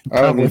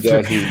 I don't need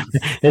that heat.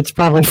 It's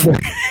probably for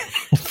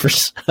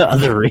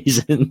other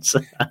reasons.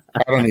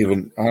 I don't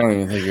even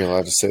think you're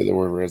allowed to say the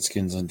word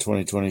Redskins in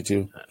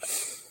 2022.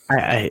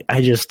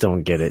 I just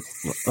don't get it.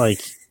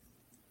 Like,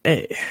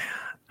 I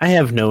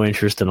have no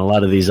interest in a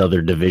lot of these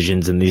other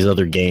divisions and these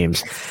other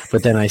games,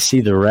 but then I see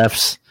the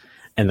refs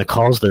and the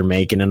calls they're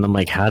making, and I'm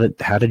like, how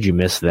did you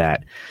miss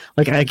that?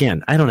 Like,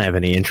 again, I don't have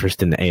any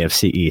interest in the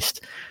AFC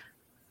East.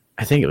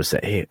 I think it was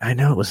I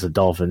know it was the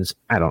Dolphins.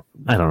 I don't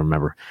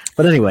remember.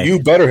 But anyway,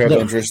 you better have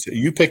interest.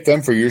 You picked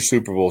them for your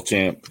Super Bowl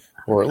champ,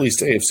 or at least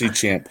AFC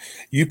champ.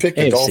 You picked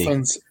the AFC.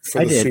 Dolphins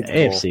for the Super Bowl.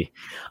 AFC.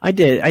 I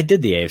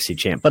did the AFC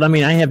champ, but I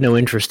mean, I have no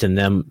interest in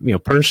them,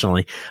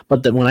 personally.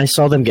 But when I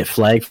saw them get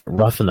flagged for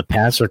roughing the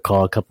passer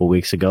call a couple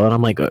weeks ago, and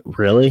I'm like,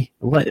 really?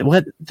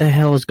 What the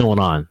hell is going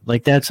on?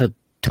 Like, that's a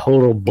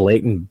total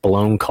blatant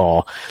blown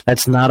call.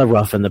 That's not a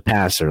roughing the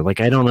passer. Like,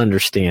 I don't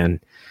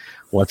understand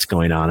what's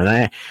going on.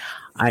 And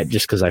I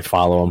just because I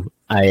follow him,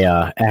 I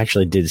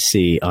actually did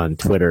see on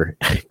Twitter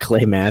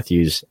Clay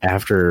Matthews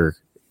after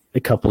a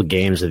couple of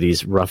games of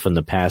these roughing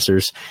the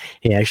passers.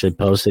 He actually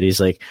posted, he's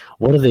like,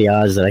 what are the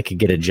odds that I could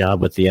get a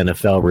job with the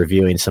NFL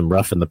reviewing some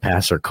roughing the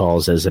passer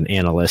calls as an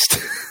analyst?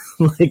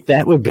 Like,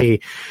 that would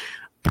be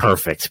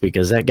perfect,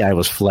 because that guy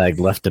was flagged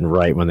left and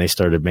right when they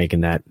started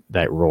making that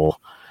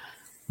rule.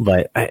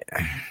 But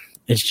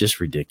it's just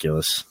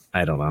ridiculous.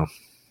 I don't know.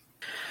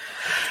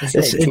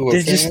 Just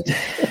leave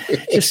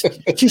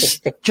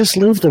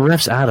the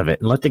refs out of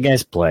it and let the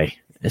guys play.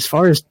 As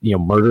far as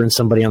murdering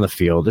somebody on the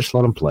field, just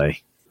let them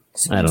play.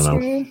 I don't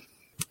know.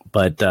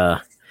 But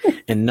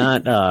and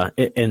not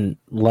in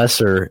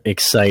lesser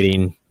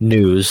exciting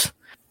news,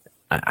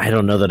 I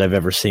don't know that I've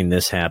ever seen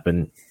this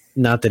happen.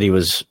 Not that he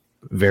was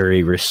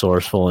very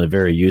resourceful and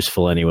very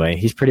useful anyway.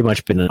 He's pretty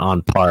much been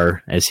on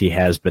par as he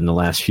has been the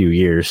last few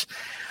years.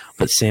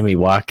 But Sammy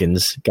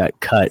Watkins got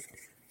cut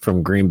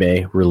from Green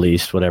Bay,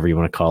 released, whatever you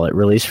want to call it,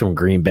 released from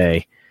Green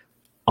Bay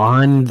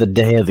on the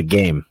day of the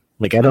game.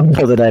 Like, I don't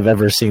know that I've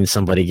ever seen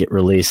somebody get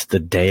released the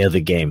day of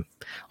the game.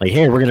 Like,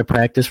 hey, we're going to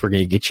practice. We're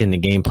going to get you in the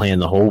game plan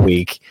the whole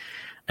week.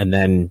 And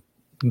then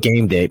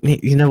game day.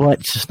 You know what?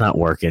 It's just not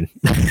working.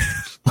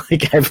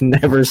 Like, I've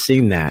never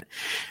seen that.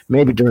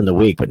 Maybe during the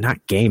week, but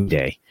not game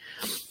day.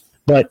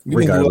 But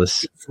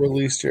regardless.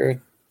 Released,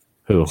 Jared?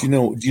 Who?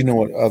 Do you know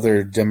what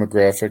other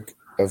demographic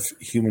of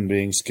human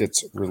beings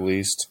gets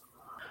released?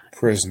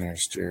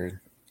 Prisoners, Jared.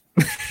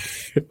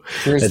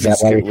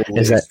 Prisoners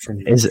get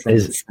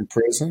released from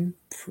prison.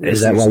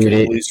 Is that why you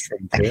need released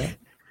from jail?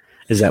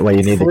 Is that why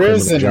you need the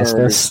criminal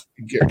justice?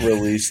 Get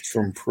released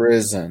from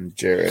prison,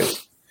 Jared.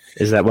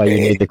 Is that why you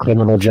need the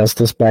criminal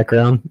justice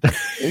background?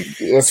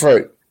 That's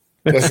right.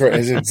 That's right.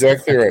 That's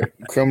exactly right.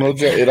 Criminal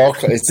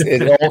justice.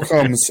 It all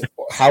comes.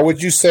 How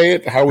would you say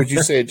it? How would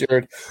you say it,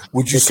 Jared?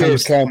 Would you say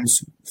it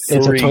comes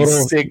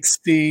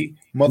 360?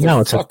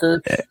 Motherfucker,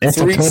 it's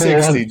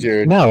 360,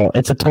 Jared. No,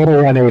 it's a total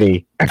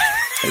 180.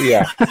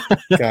 Yeah.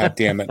 God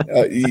damn it.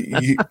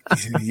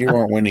 You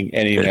aren't winning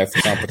any math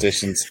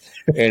competitions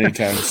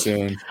anytime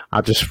soon.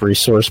 I'll just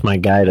resource my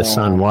guy to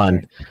Son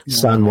One.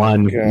 Son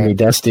One, me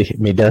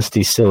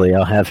dusty silly.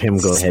 I'll have him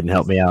go ahead and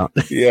help me out.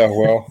 Yeah,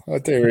 well, I'll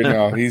tell you right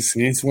now, he's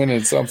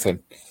winning something.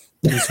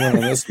 He's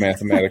winning this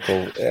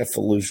mathematical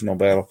evolutional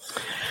battle.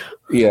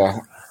 Yeah.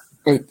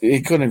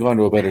 He couldn't have gone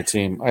to a better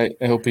team. I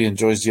hope he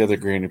enjoys the other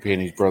granny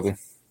panties, brother.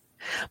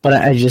 But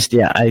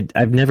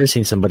I've never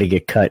seen somebody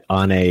get cut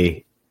on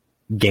a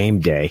game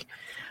day.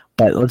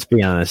 But let's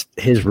be honest,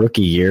 his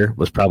rookie year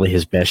was probably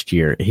his best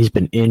year. He's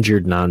been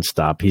injured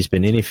nonstop. He's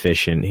been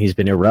inefficient. He's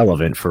been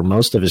irrelevant for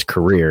most of his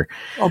career.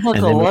 I'm not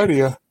going to lie to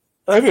you.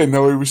 I didn't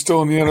know he was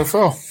still in the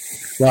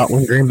NFL. Well,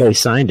 when Green Bay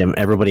signed him,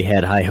 everybody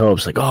had high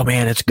hopes. Like, oh,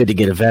 man, it's good to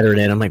get a veteran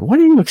in. I'm like, what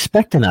are you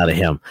expecting out of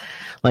him?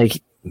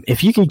 Like,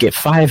 if you could get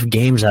 5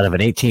 games out of an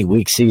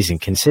 18-week season,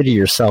 consider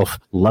yourself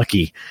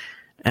lucky.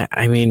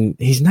 I mean,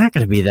 he's not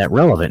going to be that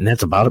relevant, and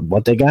that's about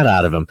what they got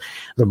out of him.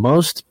 The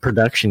most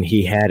production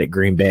he had at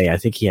Green Bay, I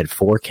think he had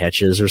 4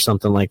 catches or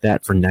something like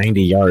that for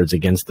 90 yards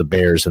against the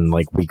Bears in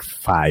like week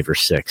 5 or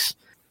 6.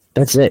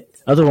 That's it.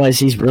 Otherwise,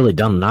 he's really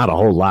done not a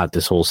whole lot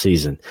this whole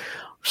season.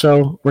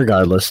 So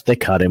regardless, they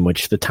cut him,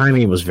 which the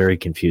timing was very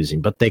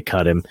confusing, but they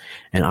cut him.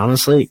 And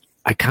honestly,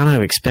 I kind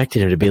of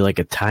expected him to be like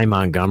a Ty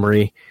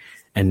Montgomery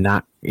and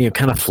not,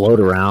 kind of float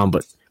around,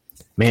 but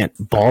man,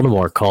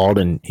 Baltimore called,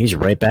 and he's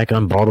right back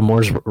on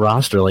Baltimore's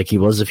roster like he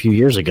was a few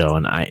years ago.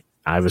 And I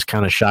was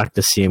kind of shocked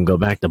to see him go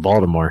back to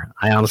Baltimore.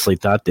 I honestly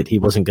thought that he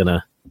wasn't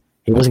gonna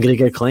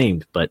get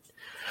claimed, but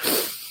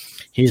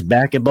he's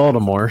back at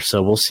Baltimore,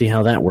 so we'll see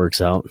how that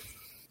works out.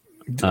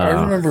 I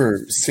remember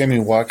Sammy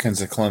Watkins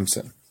at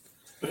Clemson,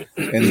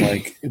 and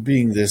like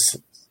being this,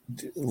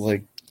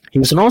 like he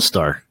was an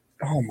all-star.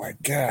 Oh my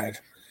God,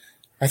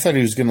 I thought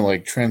he was gonna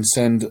like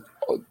transcend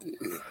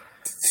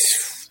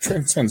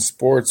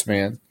sports,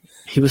 man.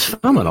 He was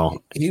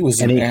phenomenal. He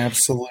was an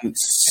absolute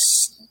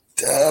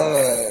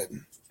stud.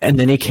 And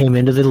then he came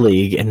into the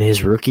league, and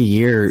his rookie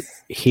year,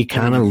 he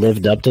kind of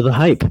lived up to the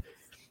hype.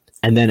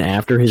 And then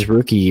after his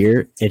rookie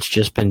year, it's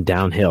just been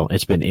downhill.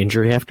 It's been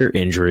injury after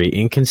injury,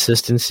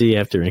 inconsistency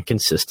after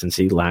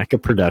inconsistency, lack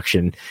of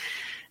production.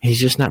 He's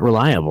just not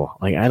reliable.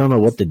 Like, I don't know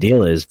what the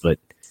deal is, but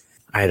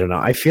I don't know.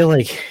 I feel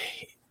like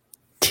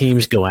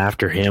teams go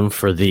after him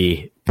for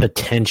the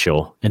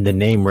potential and the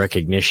name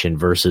recognition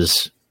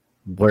versus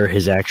where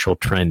his actual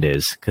trend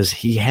is, because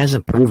he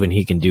hasn't proven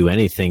he can do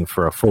anything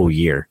for a full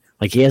year.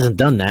 Like, he hasn't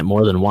done that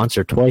more than once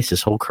or twice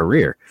his whole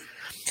career.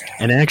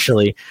 And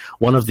actually,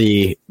 one of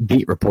the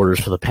beat reporters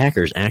for the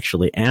Packers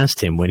actually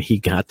asked him when he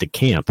got to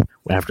camp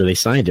after they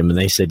signed him, and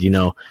they said,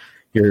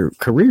 your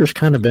career's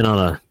kind of been on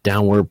a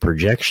downward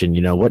projection.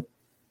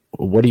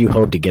 What do you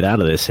hope to get out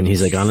of this? And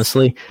he's like,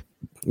 honestly,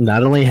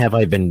 not only have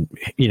I been,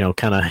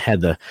 kind of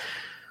had the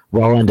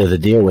raw end of the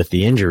deal with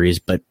the injuries,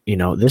 but,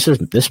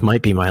 this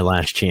might be my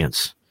last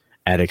chance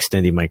at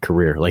extending my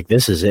career. Like,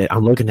 this is it.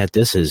 I'm looking at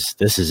this is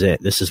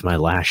it. This is my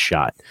last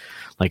shot.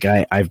 Like,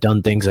 I've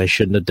done things I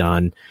shouldn't have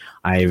done.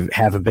 I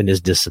haven't been as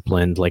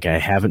disciplined. Like, I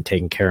haven't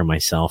taken care of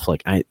myself.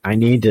 Like, I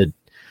need to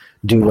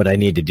do what I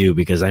need to do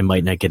because I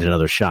might not get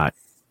another shot.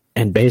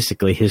 And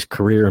basically, his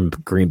career in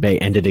Green Bay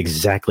ended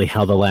exactly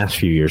how the last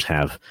few years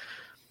have.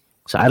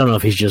 So I don't know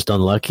if he's just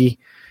unlucky,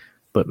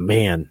 but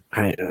man,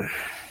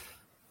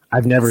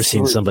 I've never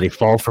seen somebody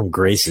fall from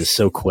graces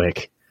so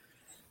quick.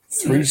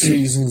 3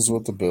 seasons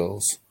with the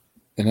Bills,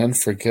 an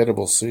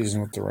unforgettable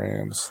season with the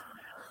Rams,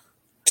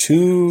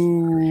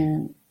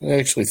 3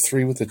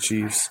 with the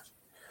Chiefs,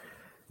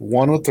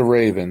 1 with the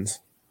Ravens,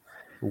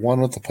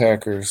 1 with the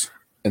Packers,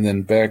 and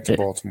then back to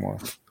Baltimore.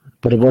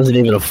 But it wasn't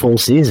even a full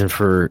season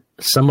for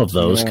some of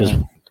those because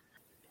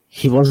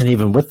he wasn't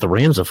even with the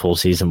Rams a full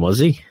season, was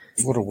he?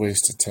 What a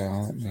waste of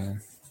talent,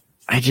 man.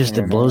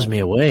 It blows me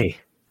away.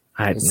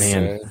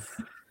 Sad.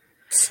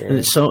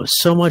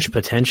 So much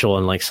potential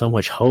and like so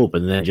much hope,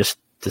 and then just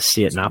to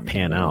see it not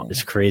pan out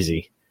is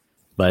crazy.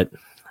 But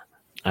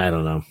I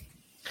don't know.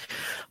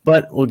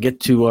 But we'll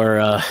get to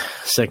our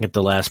second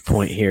to last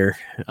point here.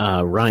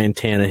 Ryan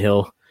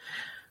Tannehill,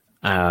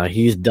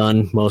 he's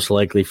done most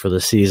likely for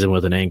the season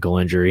with an ankle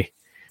injury.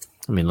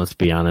 I mean, let's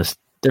be honest.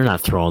 They're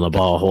not throwing the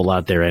ball a whole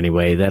lot there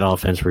anyway. That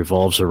offense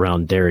revolves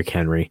around Derrick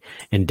Henry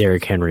and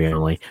Derrick Henry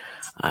only.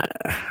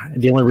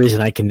 The only reason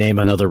I can name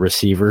another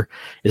receiver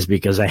is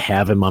because I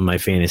have him on my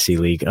fantasy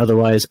league.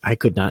 Otherwise, I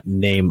could not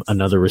name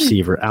another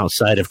receiver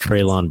outside of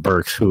Treylon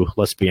Burks, who,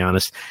 let's be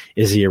honest,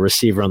 is he a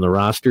receiver on the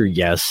roster?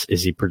 Yes.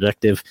 Is he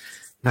productive?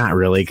 Not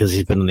really, because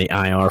he's been in the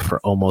IR for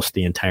almost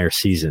the entire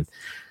season.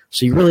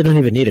 So you really don't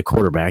even need a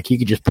quarterback. You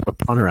could just put a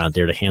punter out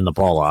there to hand the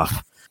ball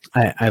off.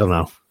 I don't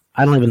know.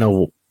 I don't even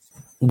know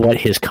what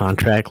his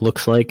contract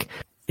looks like.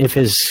 If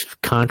his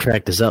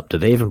contract is up, do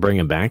they even bring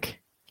him back?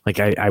 Like,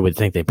 I would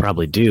think they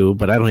probably do,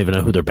 but I don't even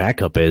know who their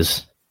backup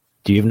is.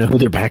 Do you even know who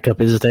their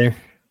backup is there?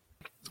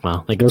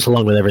 Well, it goes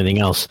along with everything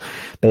else.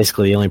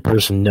 Basically, the only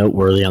person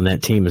noteworthy on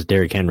that team is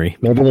Derrick Henry.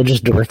 Maybe they'll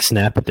just direct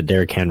snap it to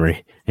Derrick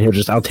Henry, and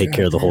I'll take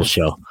care of the whole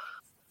show.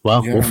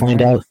 Well, we'll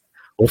find out.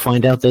 We'll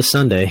find out this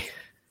Sunday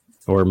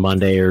or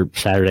Monday or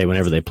Saturday,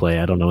 whenever they play.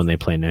 I don't know when they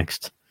play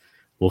next.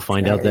 We'll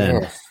find out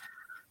then.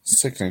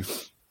 Sickening.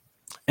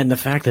 And the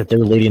fact that they're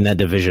leading that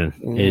division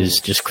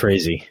is just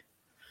crazy.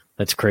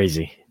 That's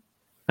crazy.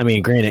 I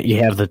mean, granted, you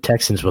have the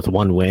Texans with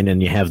 1 win,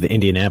 and you have the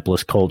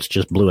Indianapolis Colts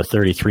just blew a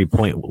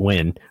 33-point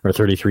win or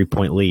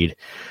 33-point lead.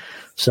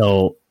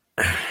 So,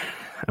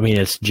 I mean,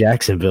 it's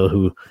Jacksonville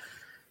who,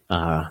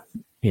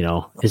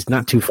 is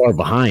not too far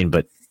behind,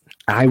 but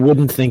I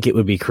wouldn't think it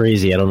would be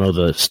crazy. I don't know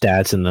the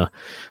stats and the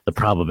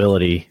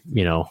probability,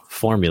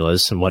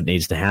 formulas and what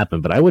needs to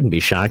happen, but I wouldn't be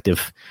shocked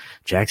if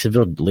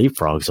Jacksonville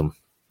leapfrogs them.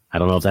 I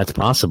don't know if that's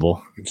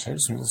possible.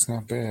 Jacksonville's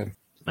not bad.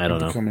 I don't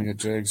know. Becoming a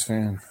Jags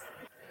fan.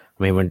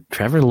 I mean, when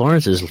Trevor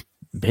Lawrence has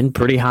been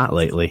pretty hot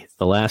lately,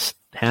 the last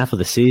half of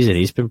the season,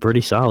 he's been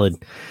pretty solid.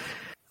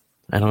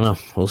 I don't know.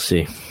 We'll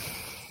see.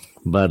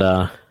 But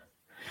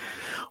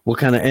we'll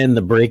kind of end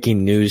the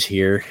breaking news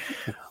here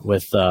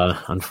with,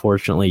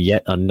 unfortunately,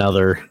 yet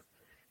another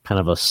kind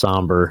of a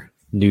somber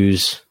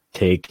news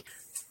take.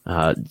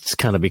 It's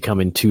kind of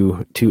becoming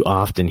too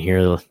often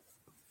here,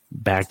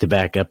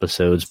 back-to-back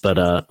episodes.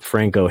 But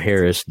Franco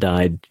Harris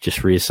died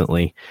just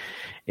recently,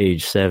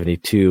 age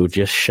 72,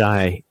 just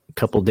a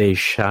couple days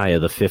shy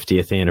of the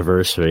 50th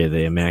anniversary of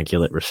the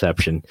Immaculate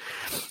Reception.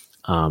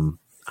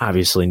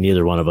 Obviously,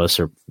 neither one of us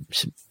are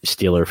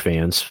Steeler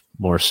fans,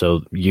 more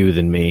so you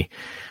than me.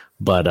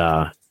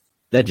 But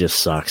that just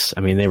sucks.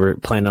 I mean, they were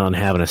planning on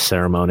having a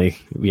ceremony,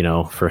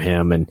 for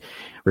him and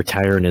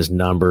retiring his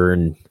number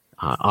and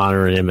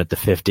honoring him at the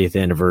 50th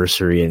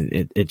anniversary.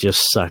 And it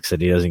just sucks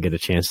that he doesn't get a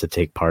chance to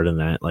take part in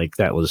that. Like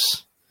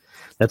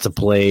that's a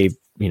play,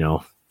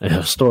 a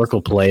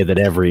historical play that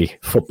every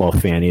football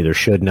fan either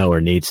should know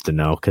or needs to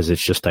know because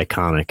it's just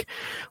iconic.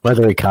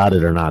 Whether he caught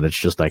it or not, it's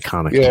just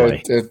iconic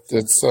play.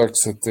 It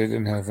sucks that they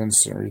didn't have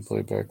instant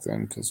replay back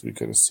then because we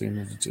could have seen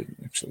that he didn't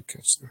actually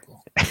catch the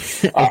ball.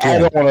 I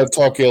don't want to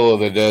talk ill of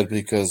the dead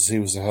because he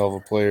was a hell of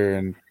a player,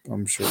 and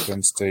I'm sure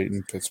Penn State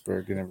and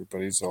Pittsburgh and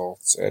everybody's all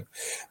sad.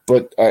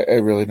 But I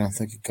really don't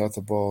think he caught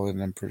the ball,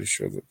 and I'm pretty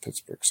sure that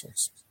Pittsburgh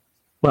sucks.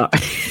 Well,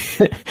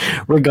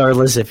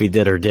 regardless if he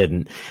did or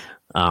didn't,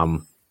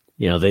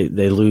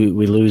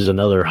 we lose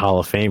another Hall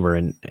of Famer,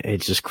 and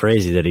it's just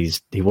crazy that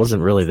he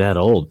wasn't really that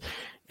old.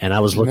 And I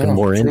was looking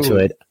more into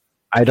it.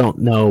 I don't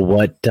know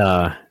what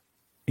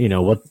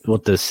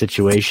what the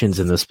situations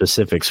and the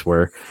specifics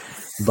were,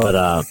 but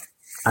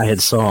I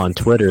had saw on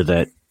Twitter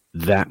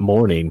that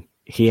morning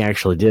he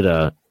actually did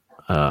a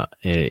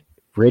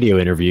radio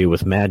interview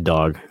with Mad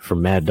Dog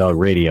from Mad Dog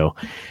Radio.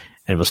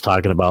 And was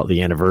talking about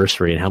the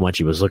anniversary and how much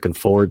he was looking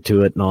forward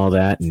to it and all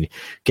that and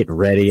getting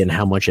ready and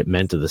how much it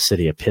meant to the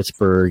city of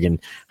Pittsburgh and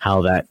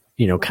how that,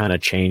 kind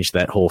of changed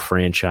that whole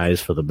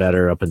franchise for the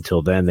better. Up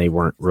until then, they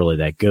weren't really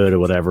that good or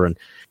whatever. And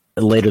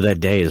later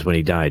that day is when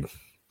he died.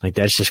 Like,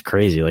 that's just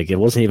crazy. Like, it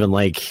wasn't even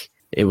like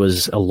it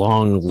was a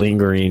long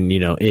lingering,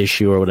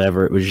 issue or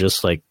whatever. It was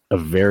just like a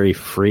very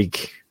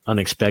freak,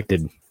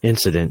 unexpected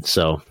incident.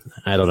 So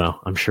I don't know.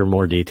 I'm sure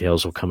more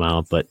details will come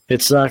out, but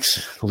it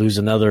sucks to lose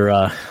another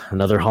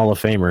Hall of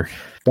Famer.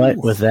 But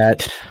with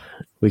that,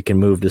 we can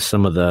move to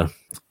some of the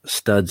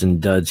studs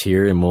and duds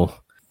here, and we'll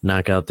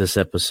knock out this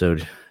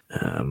episode.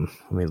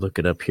 Let me look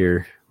it up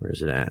here. Where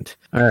is it at?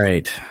 All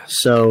right.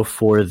 So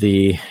for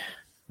the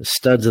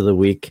studs of the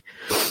week,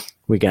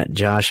 we got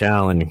Josh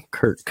Allen,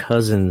 Kirk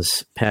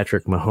Cousins,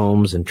 Patrick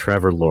Mahomes, and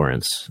Trevor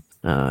Lawrence.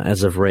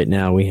 As of right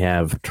now, we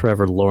have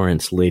Trevor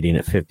Lawrence leading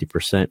at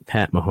 50%,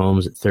 Pat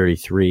Mahomes at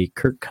 33%,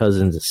 Kirk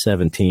Cousins at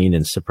 17%,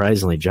 and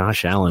surprisingly,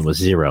 Josh Allen was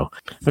 0%.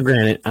 But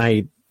granted,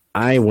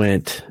 I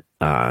went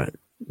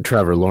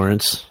Trevor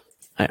Lawrence.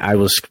 I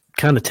was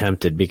kind of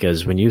tempted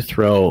because when you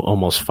throw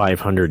almost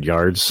 500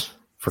 yards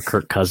for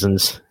Kirk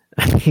Cousins,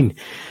 I mean,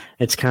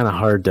 it's kind of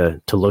hard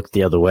to look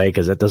the other way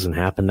because that doesn't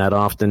happen that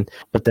often.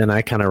 But then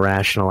I kind of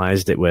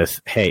rationalized it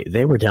with, hey,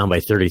 they were down by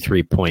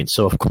 33 points,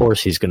 so of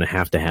course he's going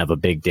to have a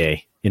big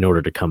day in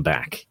order to come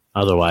back.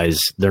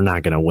 Otherwise, they're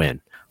not going to win.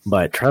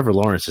 But Trevor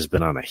Lawrence has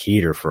been on a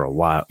heater for a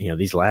while.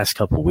 These last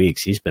couple of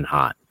weeks, he's been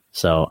hot.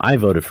 So I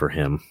voted for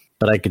him,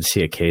 but I could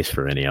see a case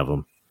for any of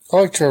them.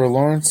 I like Trevor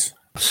Lawrence.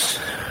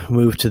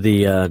 Move to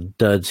the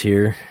duds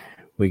here.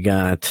 We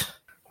got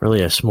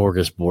really a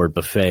smorgasbord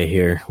buffet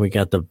here. We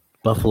got the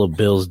Buffalo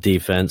Bills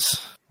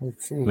defense.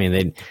 I mean,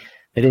 they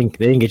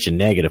didn't get you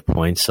negative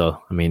points, so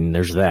I mean,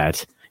 there's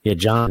that. You had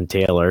Jonathan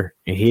Taylor,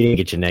 and he didn't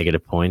get you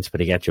negative points,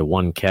 but he got you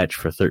one catch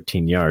for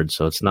 13 yards,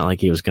 so it's not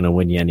like he was going to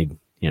win you any,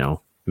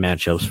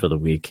 matchups for the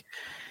week.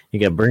 You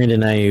got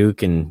Brandon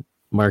Ayuk and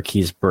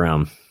Marquise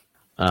Brown.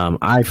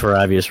 I, for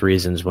obvious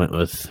reasons, went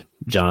with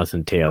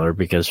Jonathan Taylor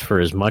because for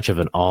as much of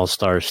an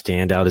all-star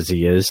standout as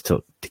he is,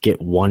 to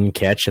get one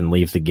catch and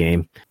leave the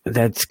game,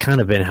 that's kind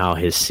of been how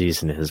his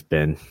season has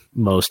been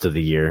most of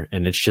the year,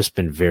 and it's just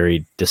been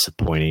very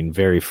disappointing,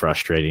 very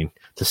frustrating,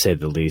 to say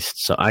the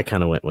least. So I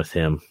kind of went with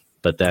him,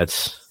 but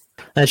that's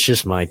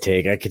just my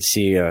take. I could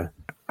see a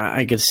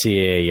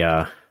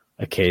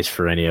case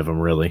for any of them,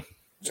 really.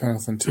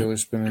 Jonathan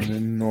Taylor's been an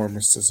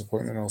enormous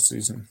disappointment all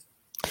season.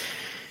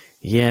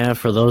 Yeah,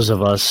 for those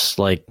of us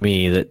like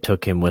me that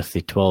took him with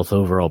the 12th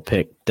overall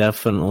pick,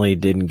 definitely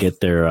didn't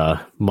get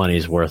their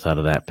money's worth out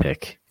of that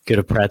pick. Could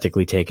have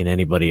practically taken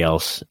anybody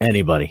else, and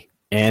you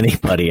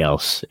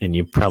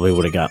probably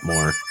would have got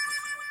more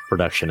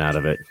production out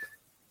of it.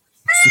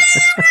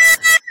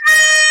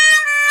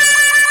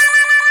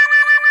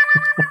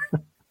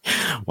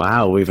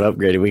 Wow, we've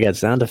upgraded. We got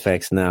sound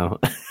effects now.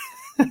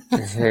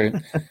 That's right.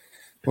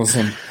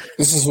 Listen,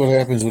 this is what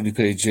happens when you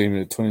pay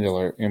Jamie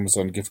 $20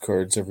 Amazon gift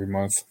cards every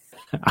month.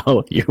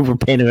 Oh, you were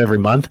paying him every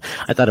month?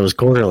 I thought it was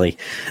quarterly.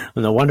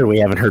 No wonder we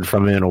haven't heard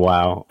from him in a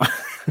while.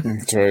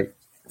 That's right.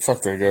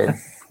 Fuck that guy.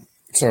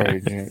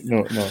 Sorry, Jamie.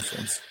 No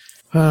offense.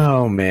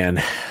 Oh,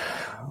 man.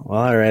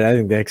 Well, all right. I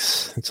think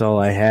that's all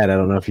I had. I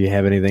don't know if you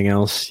have anything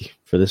else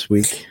for this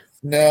week.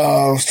 No,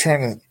 I was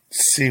trying to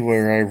see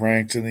where I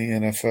ranked in the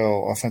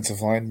NFL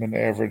offensive lineman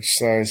average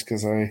size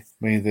because I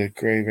made the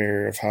grave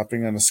error of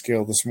hopping on a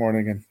scale this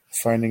morning and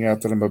finding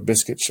out that I'm a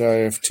biscuit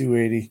shy of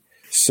 280.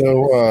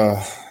 So,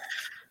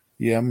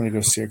 yeah, I'm going to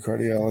go see a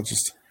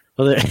cardiologist.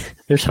 Well,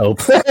 there's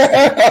hope.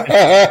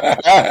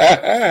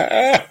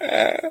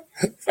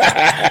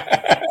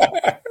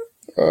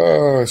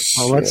 Oh,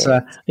 shit.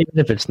 Well, even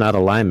if it's not a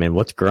lineman,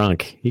 what's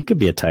Gronk? He could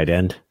be a tight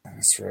end.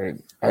 That's right.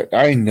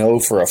 I know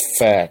for a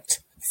fact,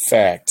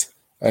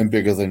 I'm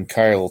bigger than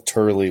Kyle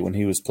Turley when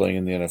he was playing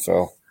in the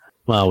NFL.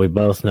 Well, we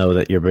both know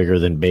that you're bigger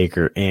than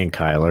Baker and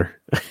Kyler.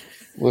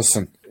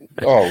 Listen,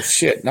 Oh,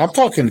 shit. Now I'm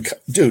talking,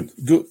 dude,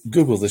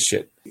 Google this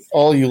shit.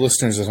 All you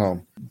listeners at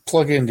home,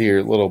 plug into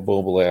your little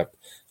mobile app,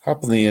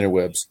 hop on the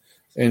interwebs,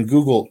 and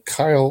Google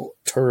Kyle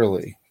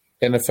Turley,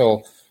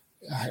 NFL,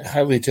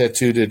 highly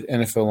tattooed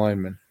NFL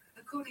lineman.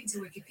 According to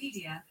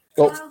Wikipedia,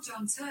 Kyle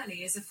John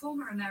Turley is a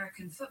former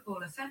American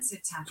football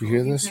offensive tackle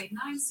who played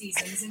 9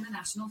 seasons in the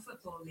National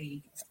Football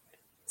League.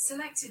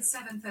 Selected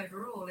 7th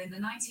overall in the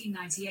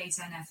 1998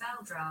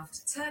 NFL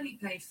Draft, Turley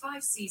played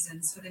 5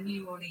 seasons for the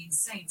New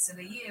Orleans Saints and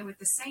a year with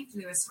the St.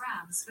 Louis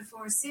Rams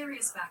before a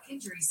serious back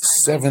injury.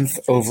 7th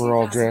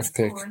overall draft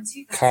pick,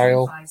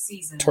 Kyle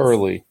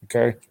Turley.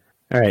 Okay.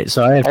 All right,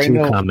 so I have two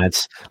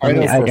comments.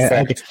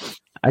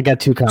 I got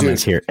 2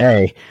 comments here.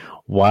 A,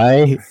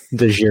 why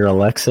does your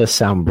Alexa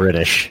sound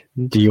British?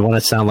 Do you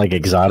want to sound like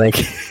exotic?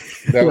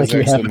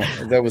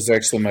 That was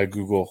actually my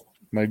Google,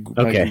 my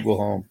Google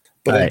Home.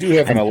 But I do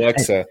have an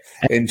Alexa,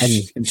 and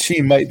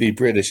she might be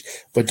British.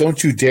 But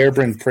don't you dare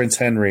bring Prince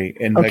Henry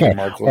and Meghan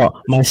Markle.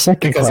 Well, my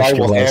second because question I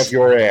will have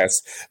your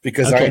ass.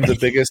 Because I am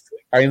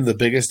the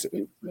biggest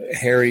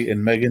Harry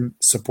and Meghan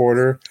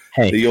supporter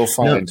that you'll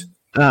find.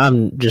 No,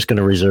 I'm just going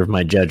to reserve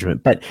my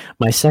judgment. But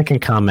my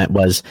second comment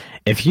was,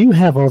 if you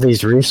have all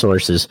these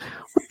resources,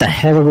 what the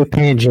hell are we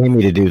paying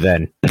Jamie to do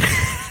then?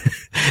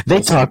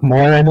 They talk more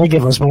and they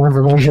give us more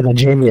information than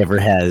Jamie ever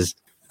has.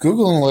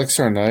 Google and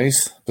Alexa are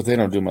nice, but they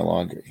don't do my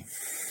laundry.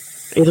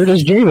 Either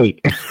does Jamie.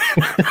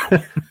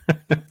 Yeah,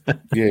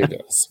 he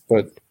does.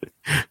 But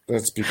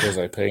that's because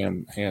I pay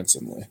him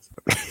handsomely.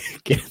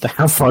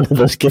 How far do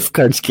those gift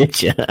cards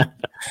get you?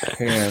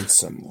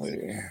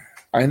 Handsomely.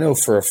 I know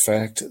for a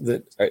fact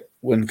that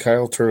when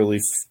Kyle Turley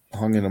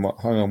hung him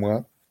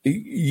up,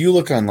 you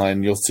look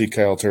online, you'll see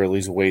Kyle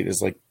Turley's weight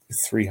is like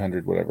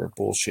 300, whatever,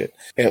 bullshit.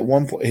 At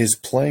one point, his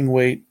playing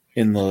weight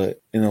in the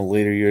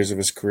later years of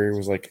his career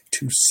was like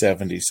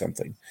 270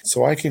 something.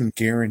 So I can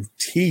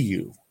guarantee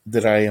you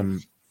that I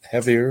am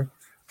heavier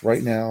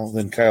right now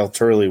than Kyle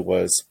Turley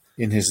was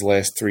in his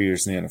last 3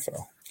 years in the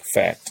NFL.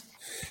 Fact.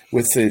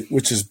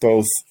 Which is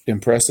both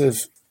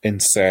impressive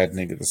and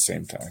saddening at the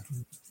same time.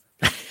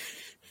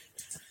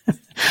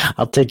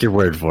 I'll take your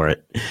word for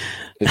it.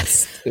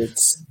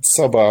 It's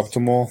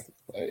suboptimal.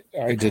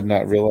 I did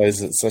not realize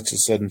that such a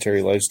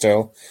sedentary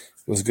lifestyle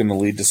was going to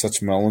lead to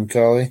such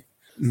melancholy,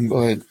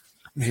 but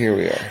here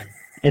we are.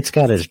 It's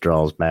got its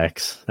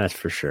drawbacks, that's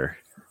for sure.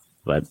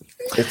 But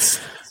it's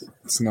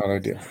not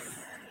ideal.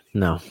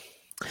 No.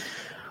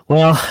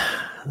 Well,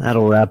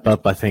 that'll wrap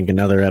up, I think,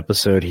 another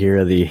episode here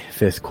of the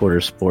Fifth Quarter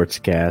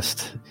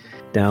Sportscast.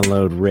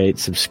 Download, rate,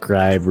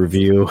 subscribe,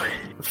 review.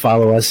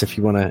 Follow us if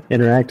you want to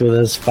interact with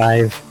us.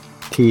 5THQ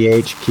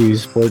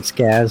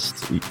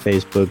Sportscast,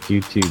 Facebook,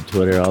 YouTube,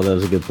 Twitter, all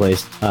those are a good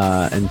place.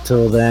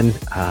 Until then,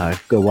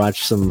 go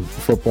watch some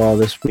football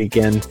this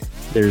weekend.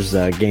 There's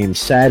games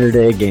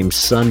Saturday, games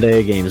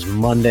Sunday, games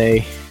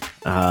Monday.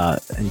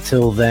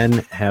 Until then,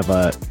 have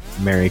a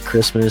Merry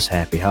Christmas,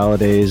 Happy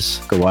Holidays.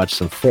 Go watch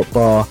some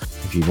football.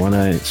 If you want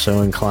to,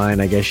 so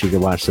inclined, I guess you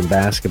could watch some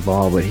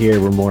basketball. But here,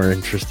 we're more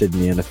interested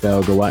in the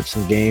NFL. Go watch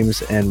some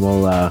games, and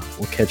we'll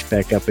catch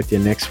back up with you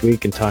next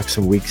week and talk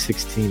some Week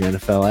 16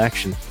 NFL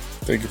action.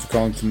 Thank you for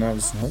calling to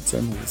Novice and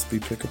Hudson with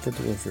speed pickup or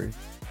delivery.